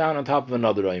put it down on top of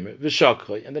another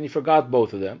oimer, and then he forgot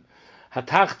both of them,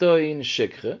 hatachtoin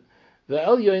shikre,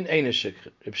 ve'elyoin eine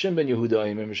shikre. Reb Shimon ben Yehuda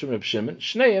oimer, Reb Shimon,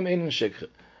 shneim einen shikre.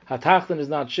 Hatachton is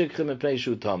not shikre, mepnei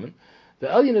shu tamen. The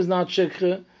elyon is not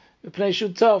shikre, mepnei shu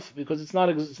taf, because it's not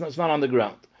on the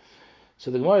ground.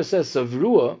 So the Gemara says,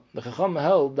 Savrua, the Chacham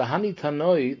held, the Hani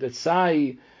Tanoi, that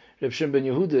Sai Reb Shimon ben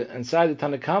Yehuda and Sai the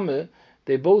Tanakame,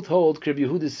 they both hold Krib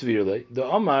Yehuda Svirle, the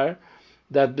Omar,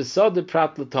 that besad the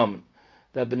Prat L'Tamen,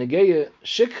 that Benegeya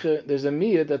Shikre, there's a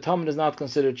Miyah that Tamen is not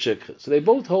considered Shikre. So they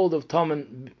both hold of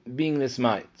Tamen being this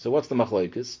Mai. So what's the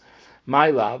Machlokes?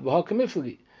 My love,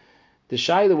 B'Hakamifli. The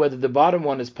Shaila, whether the bottom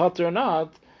one is Pater or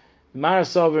not,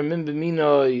 Marasaver min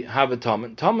b'minoi have a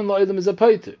tamen. Tamen lo'elam is a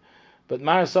pater. But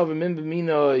Mar Savar Min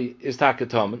B'Minoi is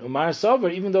Takataman. Umar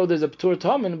Savar, even though there's a P'tur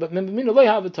Taman, but Min B'Minoi lo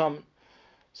have a Taman.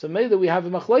 So maybe we have a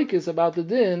machlokes about the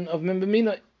din of Min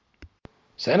B'Minoi.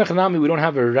 So Enochanami, we don't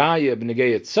have a Raya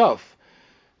B'Negei itself.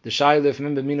 The Shaila if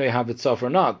Min B'Minoi have itself or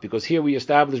not. Because here we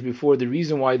established before the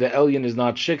reason why the Elyon is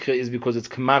not Shikha is because it's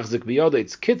Kamachzik B'Yoda,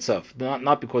 it's Kitzaf,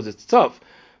 not because it's Tzaf.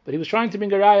 But he was trying to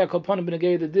bring a Raya Kolpanim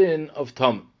B'Negei the din of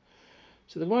Taman.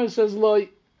 So the Gemara says, Loi.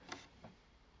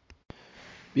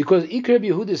 Because Ikar Rabbi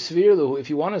Yehuda Svirlu, if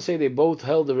you want to say they both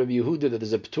held the Rabbi Yehuda that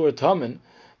there's a P'tur Taman,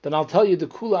 then I'll tell you the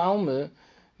Kula Alma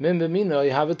Min B'Minoi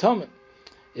have a Taman.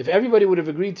 If everybody would have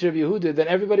agreed to Rabbi Yehuda, then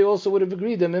everybody also would have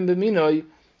agreed that Min B'Minoi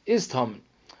is Taman.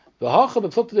 The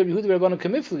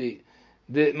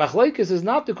Machlekes is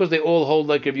not because they all hold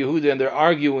like Rabbi Yehuda and they're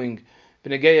arguing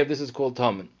B'Negei if this is called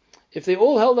Taman. If they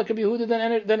all held like Rabbi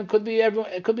Yehuda, then it could be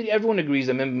everyone agrees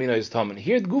that Min B'Minoi is Taman.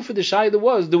 Here the goof of the Shaila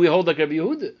was, do we hold like Rabbi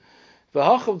Yehuda? That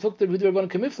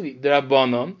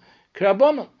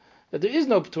there is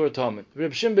no P'tur Taman.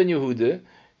 Reb Shimon ben Yehuda,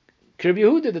 Rabbi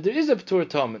Yehuda, that there is a P'tur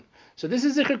Taman. So this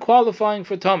is zikr qualifying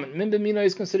for Taman. Min B'Minoi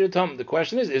is considered Taman. The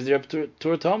question is there a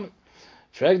P'tur Taman?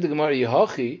 Frag the Gemara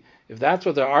Yehachi, if that's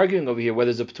what they're arguing over here,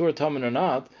 whether it's a P'tur Taman or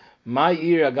not, my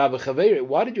ear agav chaveri.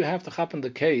 Why did you have to happen the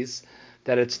case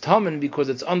that it's Taman because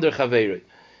it's under chaveri?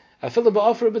 Afila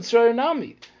ba'afer b'tzroyer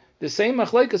nami. The same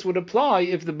machlekes would apply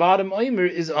if the bottom omer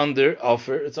is under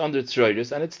offer, it's under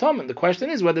tzroyers, and it's Taman. The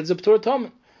question is whether it's a P'tur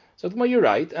Taman. So you're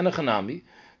right, and a chanami.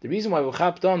 The reason why we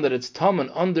chapped on that it's Taman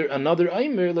under another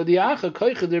omer, l'diacha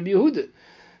koicha Rabbi Yehuda,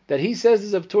 that he says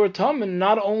is a P'tur Taman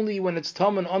not only when it's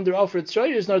Taman under offer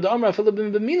tzroyers, nor the Amar afila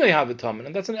b'Minoi have a Taman,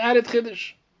 and that's an added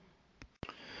chiddush.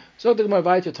 So the Gemara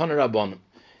vayter Tana Rabbanim.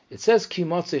 It says ki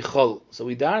motzei chol. So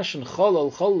we dash in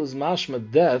chol is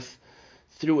mashma death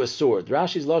through a sword.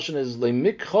 Rashi's lashon is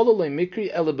cholol leimikri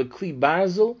ele bekli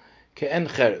barzel ke'en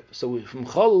cherev. So from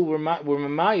cholol we're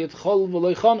mamayit chol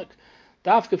v'loy chonik.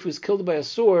 Dafka if he was killed by a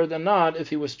sword and not if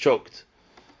he was choked.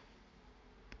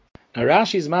 Now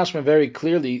Rashi's mashma very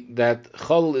clearly that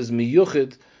cholol is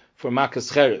miyuchid for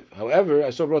makas cherev. However, I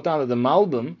saw brought down that the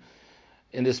Malbim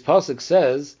in this pasuk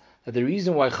says that the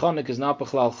reason why chonik is not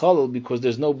b'chlal cholol because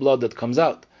there's no blood that comes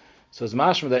out. So it's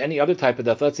mashma that any other type of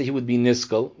death, let's say he would be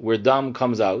niskal, where dam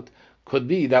comes out, could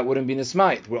be that wouldn't be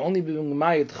nismayit. We're only being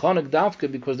mayit chonik dafka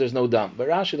because there's no dam. But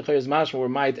Rashi the is mashma we're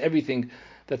mayit everything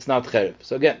that's not cherev.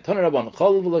 So again, Tana Rabban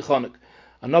cholul v'loy chonik.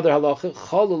 Another halacha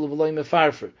cholul v'loy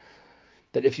mefarfer.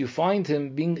 That if you find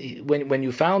him being when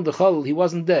you found the cholul, he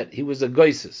wasn't dead. He was a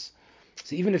goisis.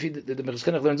 So even if the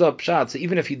Mechaskenach learns up pshat, so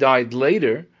even if he died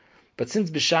later, but since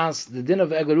b'shas the din of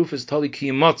eglaruf is tali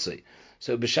kiyimatzei.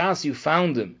 So b'shas you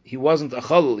found him, he wasn't a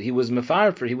chalul, he was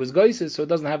mefarfer, he was goises, so it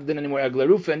doesn't have din anymore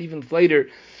aglarufa, and even if later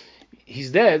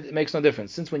he's dead, it makes no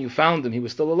difference. Since when you found him, he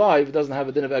was still alive, it doesn't have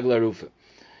a din of aglarufa.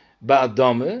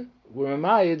 Ba'adame, we're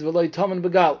mamayid v'loi taman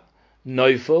begal.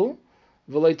 Neufel,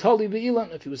 v'loi tali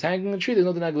be'ilan. If he was hanging in a tree, there's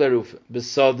no din aglarufa.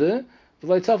 Besade,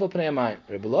 v'loi tafel pnei amayim.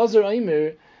 Rebbe Lazar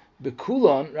Aimer,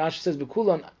 bekulon, Rashi says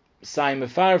bekulon, sai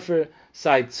mefarfer,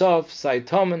 sai tzof, sai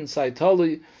taman, sai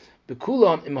tali,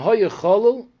 bekulon imhoye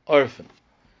cholul orphan.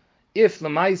 If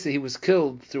lemaisa he was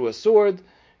killed through a sword,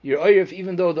 you're oirif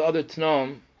even though the other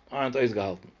tnom aren't ois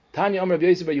gehalten. Tanya Amar Rabbi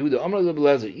Yosef bar Yehuda, Amar Rabbi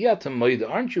Lezer, yatam moide,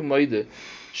 aren't you moide?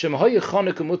 Shem hoye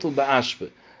chonek mutal ba'ashpe.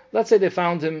 Let's say they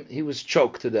found him, he was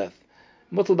choked to death.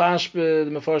 Mutal ba'ashpe,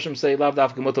 the Mefarshim say, lav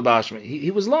dafka mutal ba'ashpe.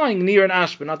 He was lying near an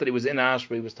ashpe, not that he was in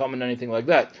ashpe, he was tamen or anything like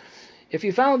that. If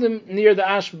you found him near the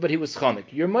ashpe, but he was chonek,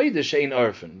 you're moide shein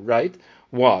orphan, right?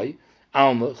 Why?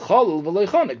 Alma cholul v'loy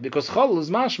chonek, because cholul is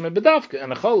mashme bedavke,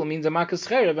 and a cholul means a makas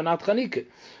cherev and not chanike.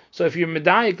 So if you're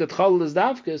medayik that cholul is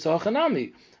davke, so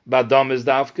hachanami. Badam is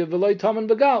davke v'loy tamen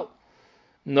begal.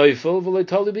 Neufel v'loy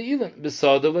tali be'ilen.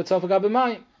 Besada v'loy tzafaka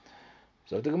b'mayim.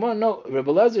 So the Gemara, no,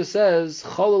 Rebbe Lezer says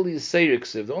cholul is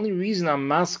seiriksiv. The only reason I'm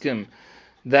maskim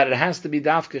that it has to be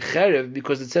davke cherev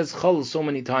because it says cholul so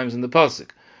many times in the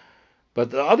pasuk. But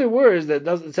the other words that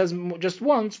it says just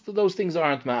once, those things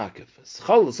aren't ma'akiv.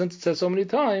 Cholul, since it says so many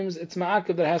times, it's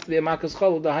ma'akiv that has to be a makas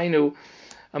cholul, dahainu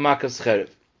a makas cherev.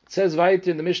 It says weiter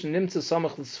in the Mishnah, nimtza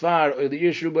samach l'sfar or the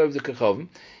ir shruba of the kechavim.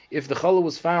 If the cholul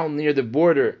was found near the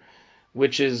border,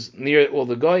 which is near all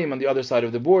the goyim on the other side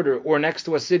of the border, or next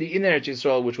to a city in Eretz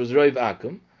Yisrael, which was Roiv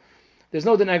Akum, there's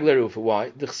no deneg lerufa. Why?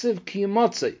 The chsiv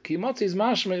kiyimatzei. Kiyimatzei is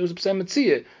mashma, it was b'sem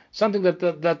metziyah, something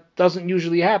that doesn't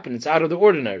usually happen. It's out of the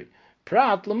ordinary.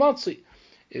 Prat l'motzi.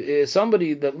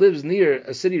 Somebody that lives near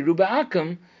a city, Ruba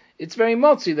Akum, it's very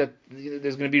motzi that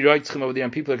there's going to be reitzchim over there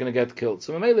and people are going to get killed.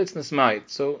 So Mamela it's nesmayit.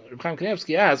 So Reb Chaim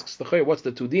Kanievsky asks, what's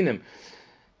the two dinim?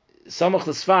 Samach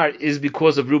l'sfar is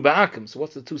because of Ruba Akum. So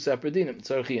what's the two separate dinim?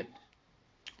 Tzarchian.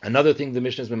 Another thing the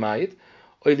Mishnah is b'mayit,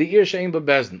 oy li'ir she'ein ba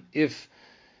bezdin. If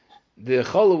the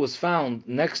cholul was found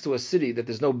next to a city that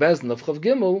there's no bezdin of chav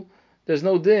gimel, there's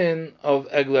no din of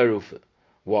egla rufa.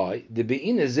 Why? The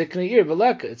be'in is ziknei ir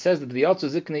v'leka. It says that the yotzu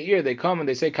ziknei ir, they come and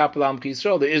they say kapelam ki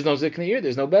Yisrael. There is no ziknei ir,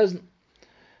 there's no bezdin.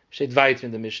 Shet weiter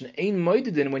in the Mishnah. Ein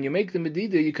moedidin, when you make the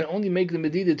medida, you can only make the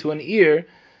medida to an ear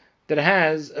that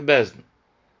has a bezdin.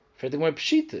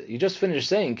 You just finished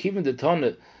saying, keeping the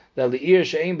tonne that the ear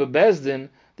she'ein bebezdin,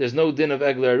 there's no din of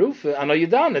egla rufa. I know you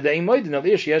down it. Ein moedidin of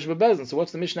the ear she'esh bebezdin. So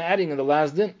what's the Mishnah adding in the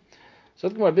last din? So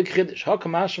it's a big chiddush.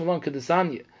 Hakam asham lon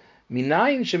kedesanya.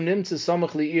 Minayin shem nimtze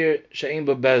samach li'ir she'ein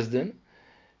bebezdin,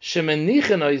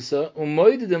 shemenichen oisa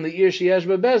umoididin li'ir she'esh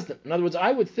bebezdin. In other words,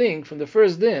 I would think from the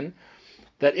first din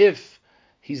that if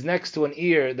he's next to an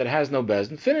ear that has no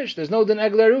bezdin, finished. There's no din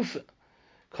egla rufa.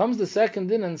 Comes the second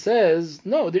din and says,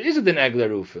 no, there is a din egla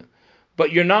rufa,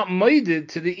 but you're not moided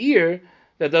to the ear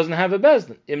that doesn't have a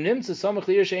bezdin. Im nimtze samach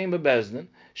li'ir she'ein bebezdin,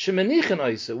 shemenichen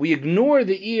oisa. We ignore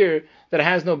the ear that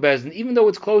has no bezdin, even though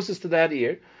it's closest to that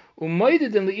ear. And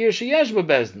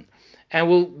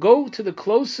we'll go to the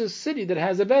closest city that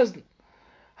has a bezdin.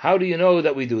 How do you know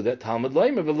that we do that? Talmud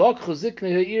Leimer.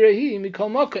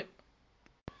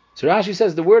 So Rashi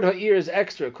says the word ha'ir is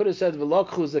extra. It could have said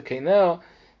v'lokchu zekenel.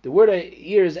 The word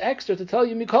ha'ir is extra to tell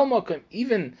you mikol mokem.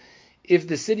 Even if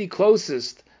the city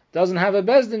closest doesn't have a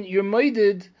bezdin, you're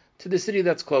moided to the city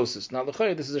that's closest. Now,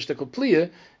 this is a shtickle pliya,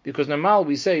 because normal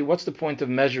we say, what's the point of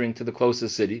measuring to the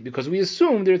closest city? Because we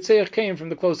assume the Ritzeach came from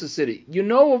the closest city. You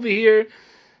know over here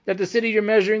that the city you're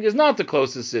measuring is not the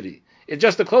closest city. It's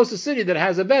just the closest city that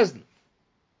has a bezdin.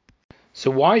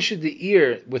 So why should the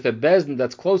ear with a bezdin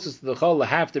that's closest to the challah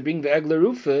have to bring the egla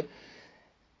rufa?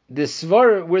 The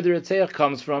svar where the Ritzeach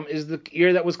comes from is the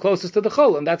ear that was closest to the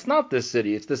chol, and that's not this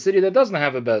city. It's the city that doesn't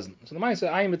have a bezdin. So the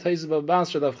Maisa Ayim B'Taisav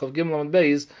Basra of Chav Gimel and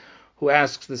Beis, who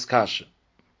asks this kasha.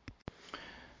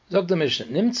 Zog the Mishnah,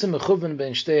 Nimtze mechuven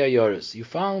ben shtei ayoris. You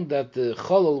found that the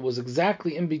cholol was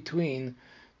exactly in between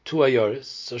two ayoris.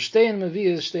 So shtei and mevi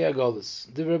is shtei agolis.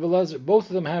 Divrei Belazar, both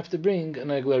of them have to bring an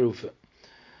egla rufa.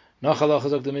 Nach halacha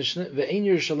zog the Mishnah, ve'ein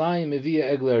Yerushalayim mevi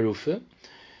egla rufa.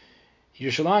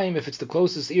 Yerushalayim, if it's the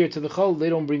closest ear to the chol, they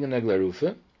don't bring an egla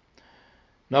rufa.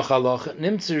 Nach halacha,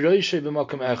 nimtze roishay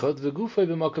b'makom echad, ve'gufay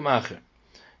b'makom acher.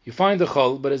 You find the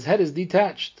chol, but his head is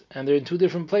detached, and they're in two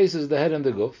different places, the head and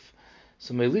the guf.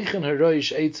 So melichin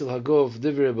haroish eitzel hagov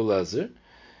divrei Belazar.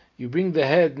 You bring the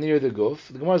head near the guf.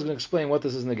 The Gemara is going to explain what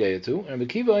this is negeya to. And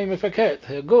bekiva im efaket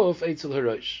hagov eitzel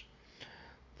haroish.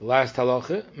 The last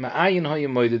halacha, ma'ayin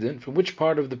hayim moededin. From which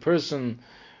part of the person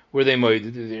were they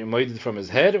moeded? Are they moeded from his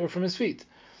head or from his feet?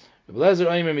 Belazar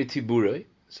ayim mitiburei.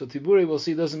 So tiburei, we'll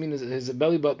see, doesn't mean his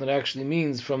belly button. It actually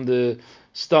means from the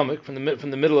stomach, from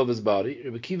the middle of his body.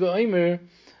 Rabbi Kiva Eimer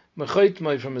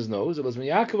mechayt from his nose. It was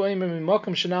Yaakov Eimer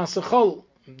mimakom shenasa chol.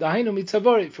 Dahainu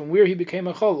mitzavari, from where he became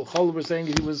a chol. Chol were saying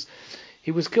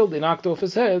he was killed. They knocked off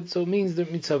his head, so it means the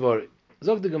mitzavari.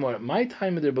 Zog the Gemara. My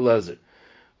time of their Belazar.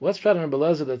 What's prat on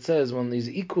Belazar that says when he's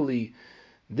equally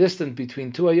distant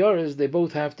between two ayoras, they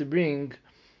both have to bring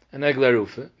an egla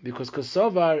rufa, because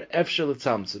kosovar efshel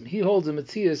etzamtzim. He holds a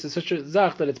metzias is such a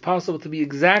zach that it's possible to be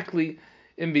exactly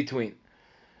in between.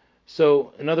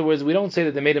 So, in other words, we don't say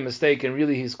that they made a mistake and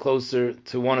really he's closer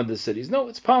to one of the cities. No,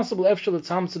 it's possible efshel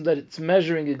etzamtzim that it's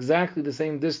measuring exactly the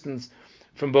same distance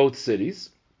from both cities.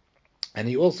 And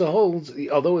he also holds,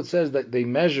 although it says that they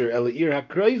measure el'ir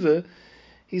hakroiva,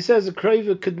 he says a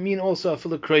kroiva could mean also a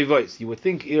full of kroivos. You would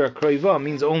think ir kroiva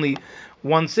means only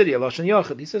one city, Alashon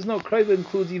Yachid. He says no, kroiva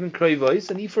includes even kroivos,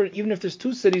 and even if there's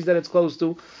two cities that it's close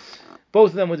to, both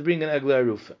of them would bring an egla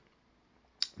rufa.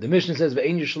 The Mishnah says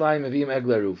ve'ein Yerushalayim avim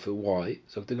egla rufa. Why?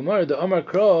 So the Gemara, the Amar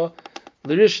Kra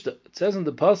l'rishta. It says in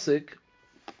the pasuk,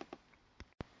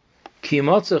 ki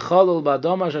motze chalol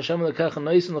ba'adama Hashem lekach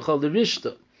noisen l'chal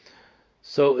l'rishta.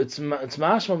 So it's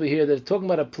mashma over here that it's talking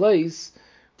about a place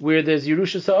where there's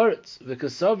Yerusha Sa'aretz.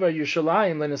 V'kasavar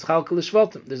Yerushalayim le'neschalka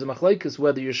l'shvatim. There's a machlekes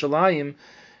whether Yerushalayim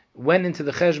went into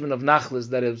the cheshbon of Nachlas,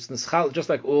 that it was neschal, just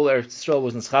like all Eretz Yisrael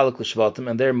was neschalka l'shvatim,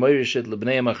 and they're moirishit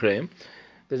l'bnei machreim.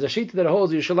 There's a sheet that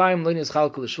holds Yerushalayim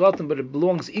le'neschalka l'shvatim, but it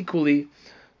belongs equally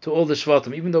to all the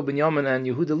shvatim, even though Binyamin and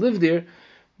Yehuda lived there,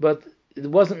 but it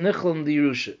wasn't nichel in the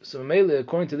Yerusha. So Mele,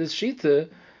 according to this shita,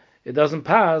 it doesn't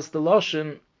pass the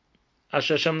lashon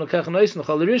Asher Hashem lekach noisen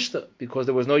l'chal l'rishta, because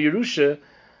there was no Yerusha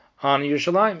on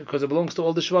Yerushalayim, because it belongs to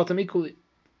all the Shvatim equally.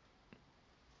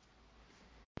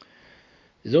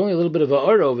 There's only a little bit of a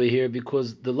ur over here,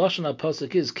 because the Lashon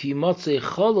HaPasuk is Ki Yimatzei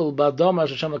Cholol Ba'adam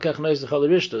Asher Hashem Lekach Noisen L'chal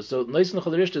L'rishta. So Noisen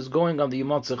L'chal L'rishta is going on the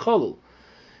Yimatzei Cholol.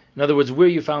 In other words, where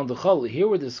you found the Cholol. Here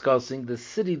we're discussing the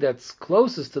city that's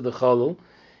closest to the Cholol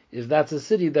if that's a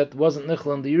city that wasn't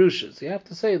Nichlal in the Yerusha. So you have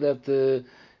to say that the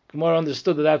Gemara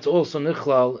understood that that's also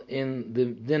Nichlal in the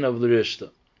din of the Rishta.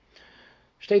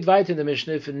 Steht weiter in the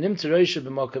Mishnah, if nimmt Reisha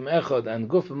b'mokem echad and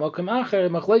guf b'mokem acher,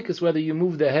 machlekes whether you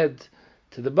move the head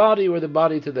to the body or the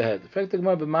body to the head. In fact, the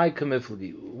Gemara b'mai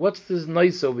kamiflagi. What's this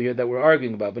nice over here that we're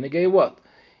arguing about? B'negei what?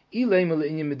 Ilay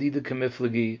mal'inyam medida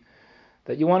kamiflagi.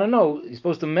 That you want to know, you're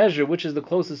supposed to measure which is the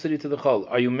closest city to the chol.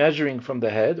 Are you measuring from the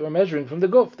head or measuring from the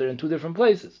guf? They're in two different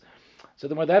places. So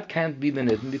that can't be the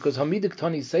nidin, because hamidik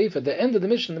tani safe, at the end of the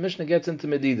Mishnah gets into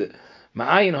medida.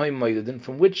 Ma'ayin hoy moedin,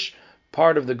 from which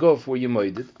part of the guf were you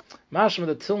moedid? Mashma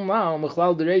that till now,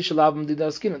 mechlal dereisha labim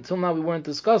didaskin, until now we weren't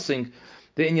discussing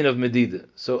the inyan of medida.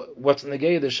 So what's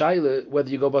negay the shaila, whether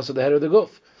you go basa the head or the guf?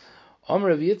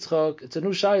 Omer of Yitzchak, it's a new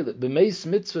shaila. B'meis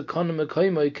mitzvah konem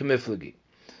mekoymoi kemiflagi.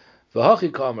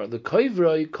 V'hachi kamer, the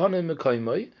koivroi konem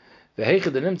mekoymoi,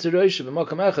 v'heichad anim tzeroisha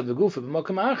b'makam echad v'gufa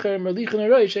b'makam acher, merlichan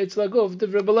aroish eitz laguf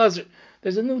divrei belazar.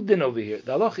 There's a new din over here.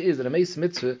 The halach is that a meis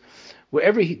mitzvah,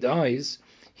 wherever he dies,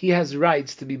 he has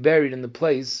rights to be buried in the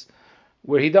place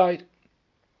where he died.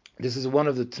 This is one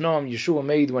of the Tnom Yeshua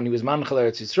made when he was Manchal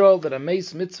Eretz Yisrael, that a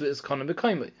meis mitzvah is konem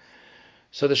mekoymoi.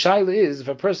 So the shaila is, if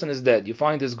a person is dead, you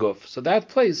find his guf. So that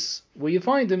place where you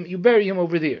find him, you bury him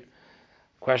over there.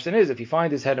 Question is, if you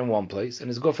find his head in one place and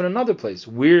his guf in another place,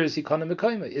 where is he konem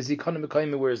mekoymoi? Is he konem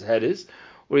mekoymoi where his head is,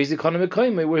 or is he konem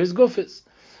mekoymoi where his guf is?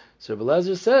 So Rabbi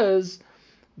Elazar says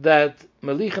that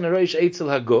Malichan Areish Eitzel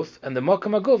Haguf, and the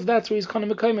Makam Haguf, that's where he's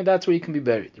konem mekoymoi, that's where he can be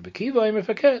buried. Rabbi Kiva Omer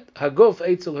Faket Haguf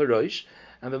Eitzel Haroish,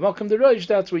 and the Makam Deroish,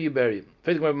 that's where you bury him.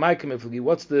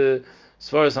 What's the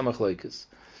Svaras Hamachloikas?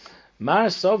 Mar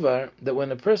Sovar, that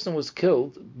when a person was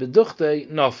killed, Beduchte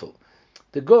Nofel,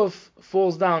 the guf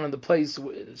falls down in the place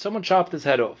where someone chopped his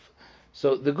head off.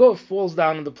 So the guf falls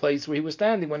down in the place where he was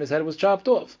standing when his head was chopped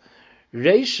off.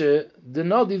 Reisha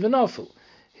denadi v'nofel,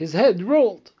 his head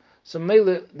rolled. So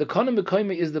mele, the konem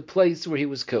mekoymoi is the place where he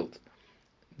was killed.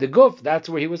 The guf, that's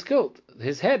where he was killed.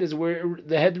 His head is where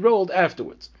the head rolled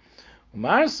afterwards.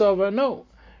 Umar Sovar, no.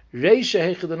 Reisha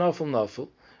heichad denofel nofel.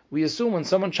 We assume when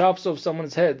someone chops off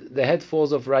someone's head, the head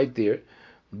falls off right there.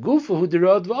 Gufa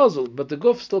derod v'azul, but the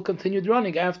guf still continued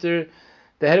running after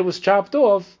the head was chopped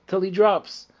off till he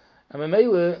drops. And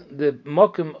Mamela, the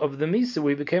mokum of the misa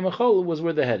where he became a chol was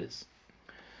where the head is.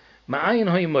 Ma'ayin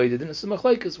hoy moedid, and it's a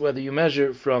machlekes, whether you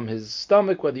measure from his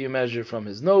stomach, whether you measure from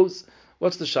his nose.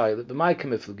 What's the shaila? B'mai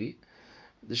kamiflagi.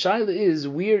 The shaila is,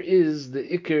 where is the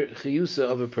ikr chiyusa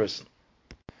of a person?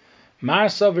 Mar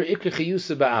saver ikr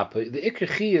chiyusa ba'apa. The ikr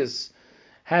chiyus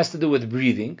has to do with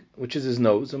breathing, which is his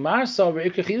nose. Mar saver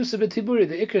ikr chiyusa b'tiburi.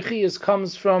 The ikr chiyus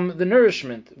comes from the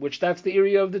nourishment, which that's the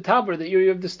area of the taber, the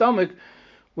area of the stomach,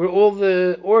 where all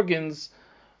the organs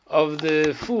of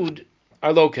the food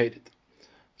are located.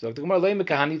 So the Gemara leime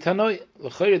kahani tanoi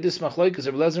l'chayre this machlokes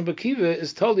of Elazar ben Kiva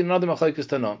is totally another machlokes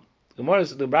tanon. The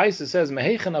Brayse says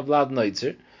meheichen avlad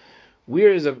noitzer.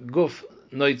 Where is a guf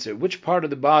noitzer? Which part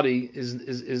of the body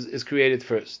is created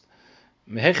first?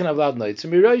 Meheichen avlad noitzer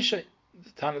miroishay.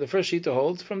 The first shita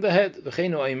holds from the head.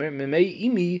 V'cheinu oimer memei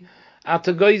imi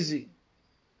atagoizi.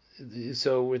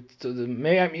 So the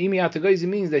mei imi atagoizi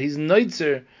means that he's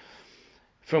noitzer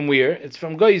from where? It's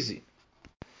from goizi.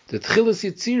 The Tchilas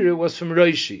Yitzira was from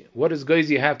Roishi. What does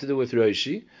Goizi have to do with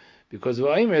Roishi? Because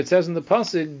it says in the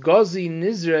pasuk, Gozi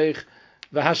Nizreich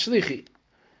v'hashlichi.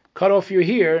 Cut off your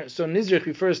hair, so Nizreich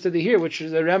refers to the hair, which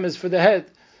is a remez for the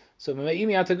head. So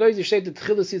Me'imi Ata Goizi state that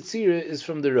Tchilas Yitzira is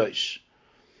from the Roish.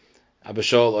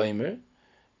 Abashol Oimer,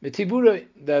 Mitiburoi,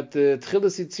 that the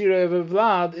Tchilas Yitzira of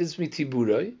Vlad is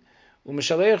Mitiburoi. From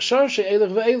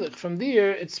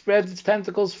there, it spreads its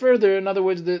tentacles further. In other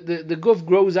words, the guf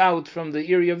grows out from the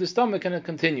area of the stomach and it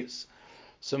continues.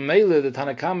 So Mele, the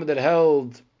Tanakama that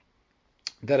held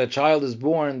that a child is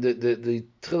born, the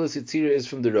Tchilas Yitzira is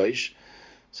from the Roish.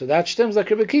 So that stems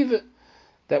like Rebbe Kiva,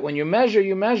 that when you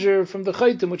measure from the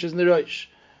Chaitim, which is in the Roish.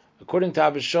 According to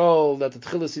Abishol, that the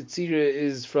Tchilas Yitzira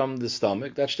is from the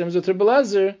stomach. That stems with Rebbe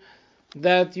Elazar,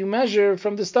 that you measure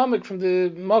from the stomach, from the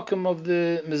makam of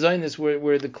the mezainis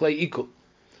where the clay equal.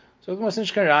 So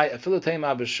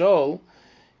Abishol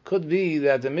could be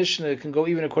that the Mishnah can go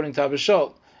even according to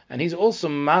Abishol, and he's also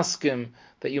maskim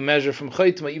that you measure from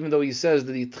chaytma, even though he says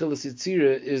that the tchilas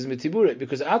yitzira is mitibure,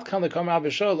 because at kan lekam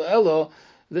Abishol elo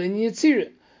the yitzira.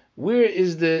 Where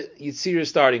is the yitzira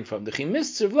starting from? The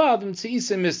chimiszer vlad and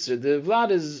tzeisa miszer. The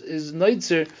vlad is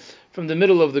neitzer from the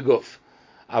middle of the guf.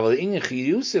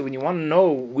 When you want to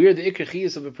know where the ikr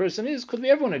chiyus of a person is, could be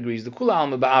everyone agrees. The kula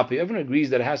alma ba'api, everyone agrees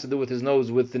that it has to do with his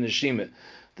nose, with the neshima.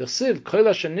 The chsiv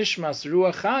koila shenishmas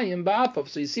ruach chayim ba'apav.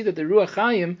 So you see that the ruach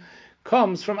chayim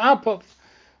comes from apav.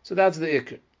 So that's the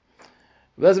ikr.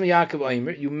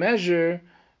 You measure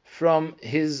from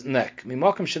his neck.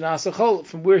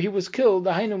 From where he was killed.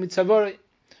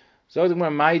 So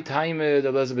my time the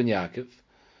Elazar ben Yaakov.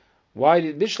 Why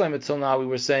did Bishleim until now we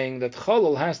were saying that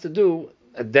Cholol has to do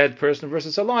a dead person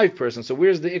versus a live person. So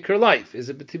where's the Iker life? Is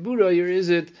it B'tibura or is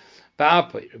it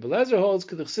Ba'apay? Rabbi Elazar holds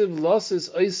Kedachsiv Losses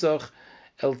Oisach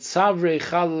El Tzavrei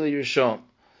Chalal Yirshon.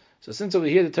 So since over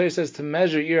here the Torah says to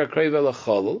measure Ira Kreva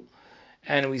Cholol,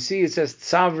 and we see it says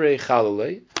Tzavrei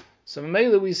Chalalei, so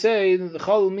Mele we say the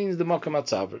Cholol means the Makam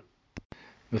HaTzavr.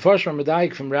 Mefarsh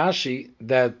Medayik from Rashi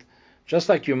that just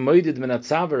like your Moedid Min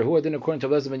HaTzavr, who didn't according to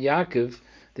Elazar ben Yaakov,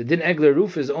 the din egler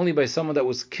roof is only by someone that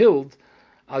was killed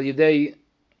al yedei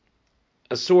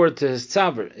a sword to his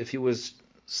tzaver. If he was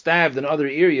stabbed in other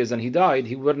areas and he died,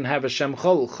 he wouldn't have a shem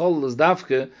chol. Chol is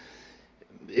dafke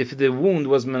if the wound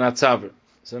was min tzaver.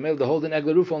 So the whole din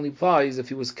egler roof only applies if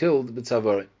he was killed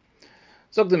b'tzavar.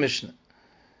 Zog the Mishnah.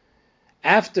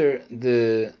 After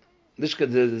the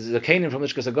Canaan from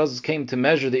Lishkas Hagazos came to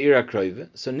measure the Ira Kroive,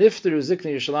 so Nifteru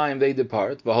Zikna Yerushalayim they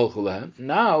depart. V'holchu lahem.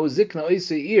 Now Zikna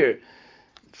Oisei Ir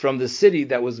from the city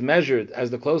that was measured as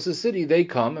the closest city, they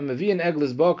come and Mavi an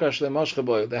Eglis Bokash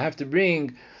leMoshchaboy. They have to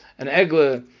bring an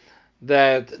Egla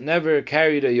that never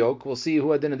carried a yoke. We'll see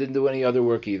who didn't do any other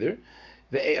work either.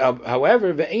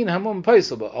 However, ve'ein hamum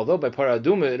paisel. Although by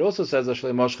Paraduma it also says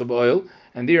Ashlei Moshchaboy,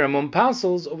 and there are mum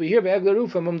pasels. Over here by Egla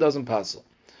Rufa mum doesn't pasel.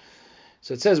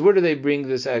 So it says, where do they bring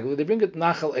this Egla? They bring it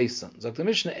Nachal Eisan. Zok the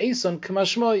Mishnah, Eisan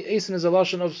Kamashmoy. Eisan is a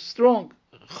lashon of strong.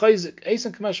 Chayzik.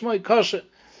 Eisan Kamashmoy Kasha.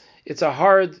 It's a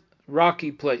hard,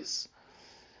 rocky place.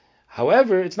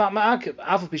 However, it's not ma'akiv.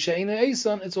 Afal pishaina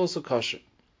eisan, it's also kosher.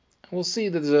 We'll see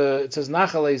that it says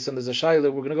nachal eisan. There's a shayla.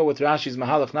 We're going to go with Rashi's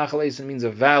mahalach. Nachal eisan means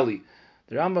a valley.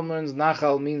 The Rambam learns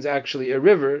nachal means actually a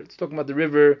river. It's talking about the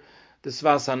river, the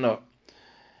Svas Hanor.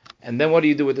 And then what do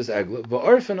you do with this egla?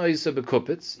 Va'orfen oisa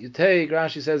bekupitz. You take,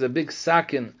 Rashi says, a big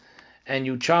sakin, and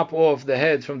you chop off the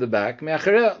head from the back.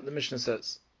 Me'achareh, the Mishnah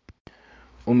says.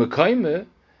 U'mekayme,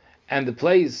 and the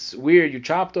place where you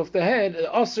chopped off the head,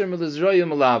 aser melizroya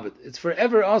malavet. It's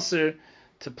forever aser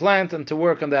to plant and to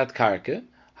work on that karka.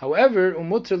 However,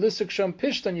 umutter lisik sham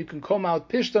pishtan, you can come out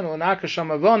pishtan or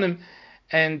nakasham avonim,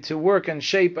 and to work and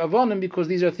shape avonim, because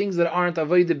these are things that aren't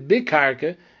avoided big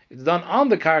karka. It's done on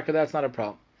the karka, that's not a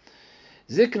problem.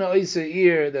 Zikna oisa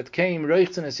ir that came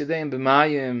roichten es yadeim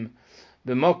b'mayim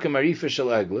b'mokem arifa shel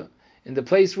egla, in the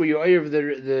place where you oir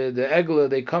the egla,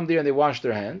 they come there and they wash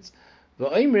their hands.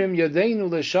 V'oimrim yadeinu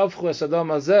le'shavchu es adam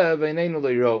hazeh v'eineinu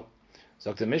le'ro.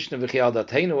 So the Mishnah v'chial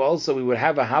dateinu also we would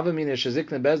have a havamina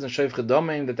shezikna bez and shoyf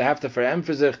chedomim that they have to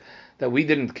emphasize that we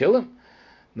didn't kill him.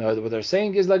 No, what they're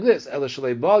saying is like this: Ela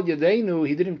shalei bal yadeinu,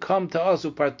 he didn't come to us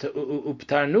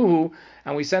uptarnuhu,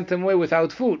 and we sent him away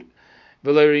without food.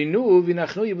 V'leirinu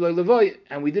v'nachnu yiblo levoy,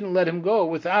 and we didn't let him go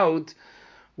without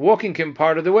walking him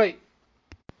part of the way.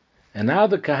 And now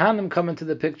the Kahanim come into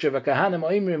the picture. V'Kahanim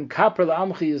oimrim kapar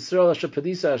la'amchi Yisrael asher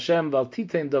padisa Hashem val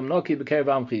titem damnoki b'kerev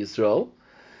amchi Yisrael.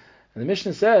 And the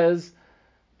Mishnah says,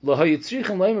 Lo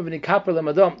hayitzrichem lo'imrim v'nikapar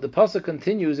le'madam. The pasuk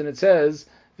continues and it says,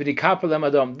 v'nikapar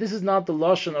le'madam. This is not the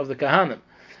lashon of the Kahanim.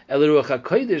 El ruach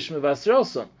hakodesh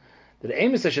mevasroson. That the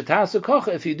aim is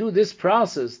if you do this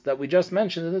process that we just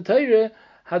mentioned in the Torah,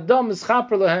 Hadam is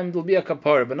chaper lahem, it will be a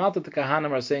kapara. But not that the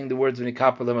Kahanim are saying the words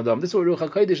v'nikapar le'madam. This is what Ruach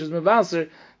HaKodesh is mevaser,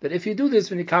 that if you do this,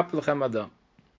 v'nikapar lechem adam.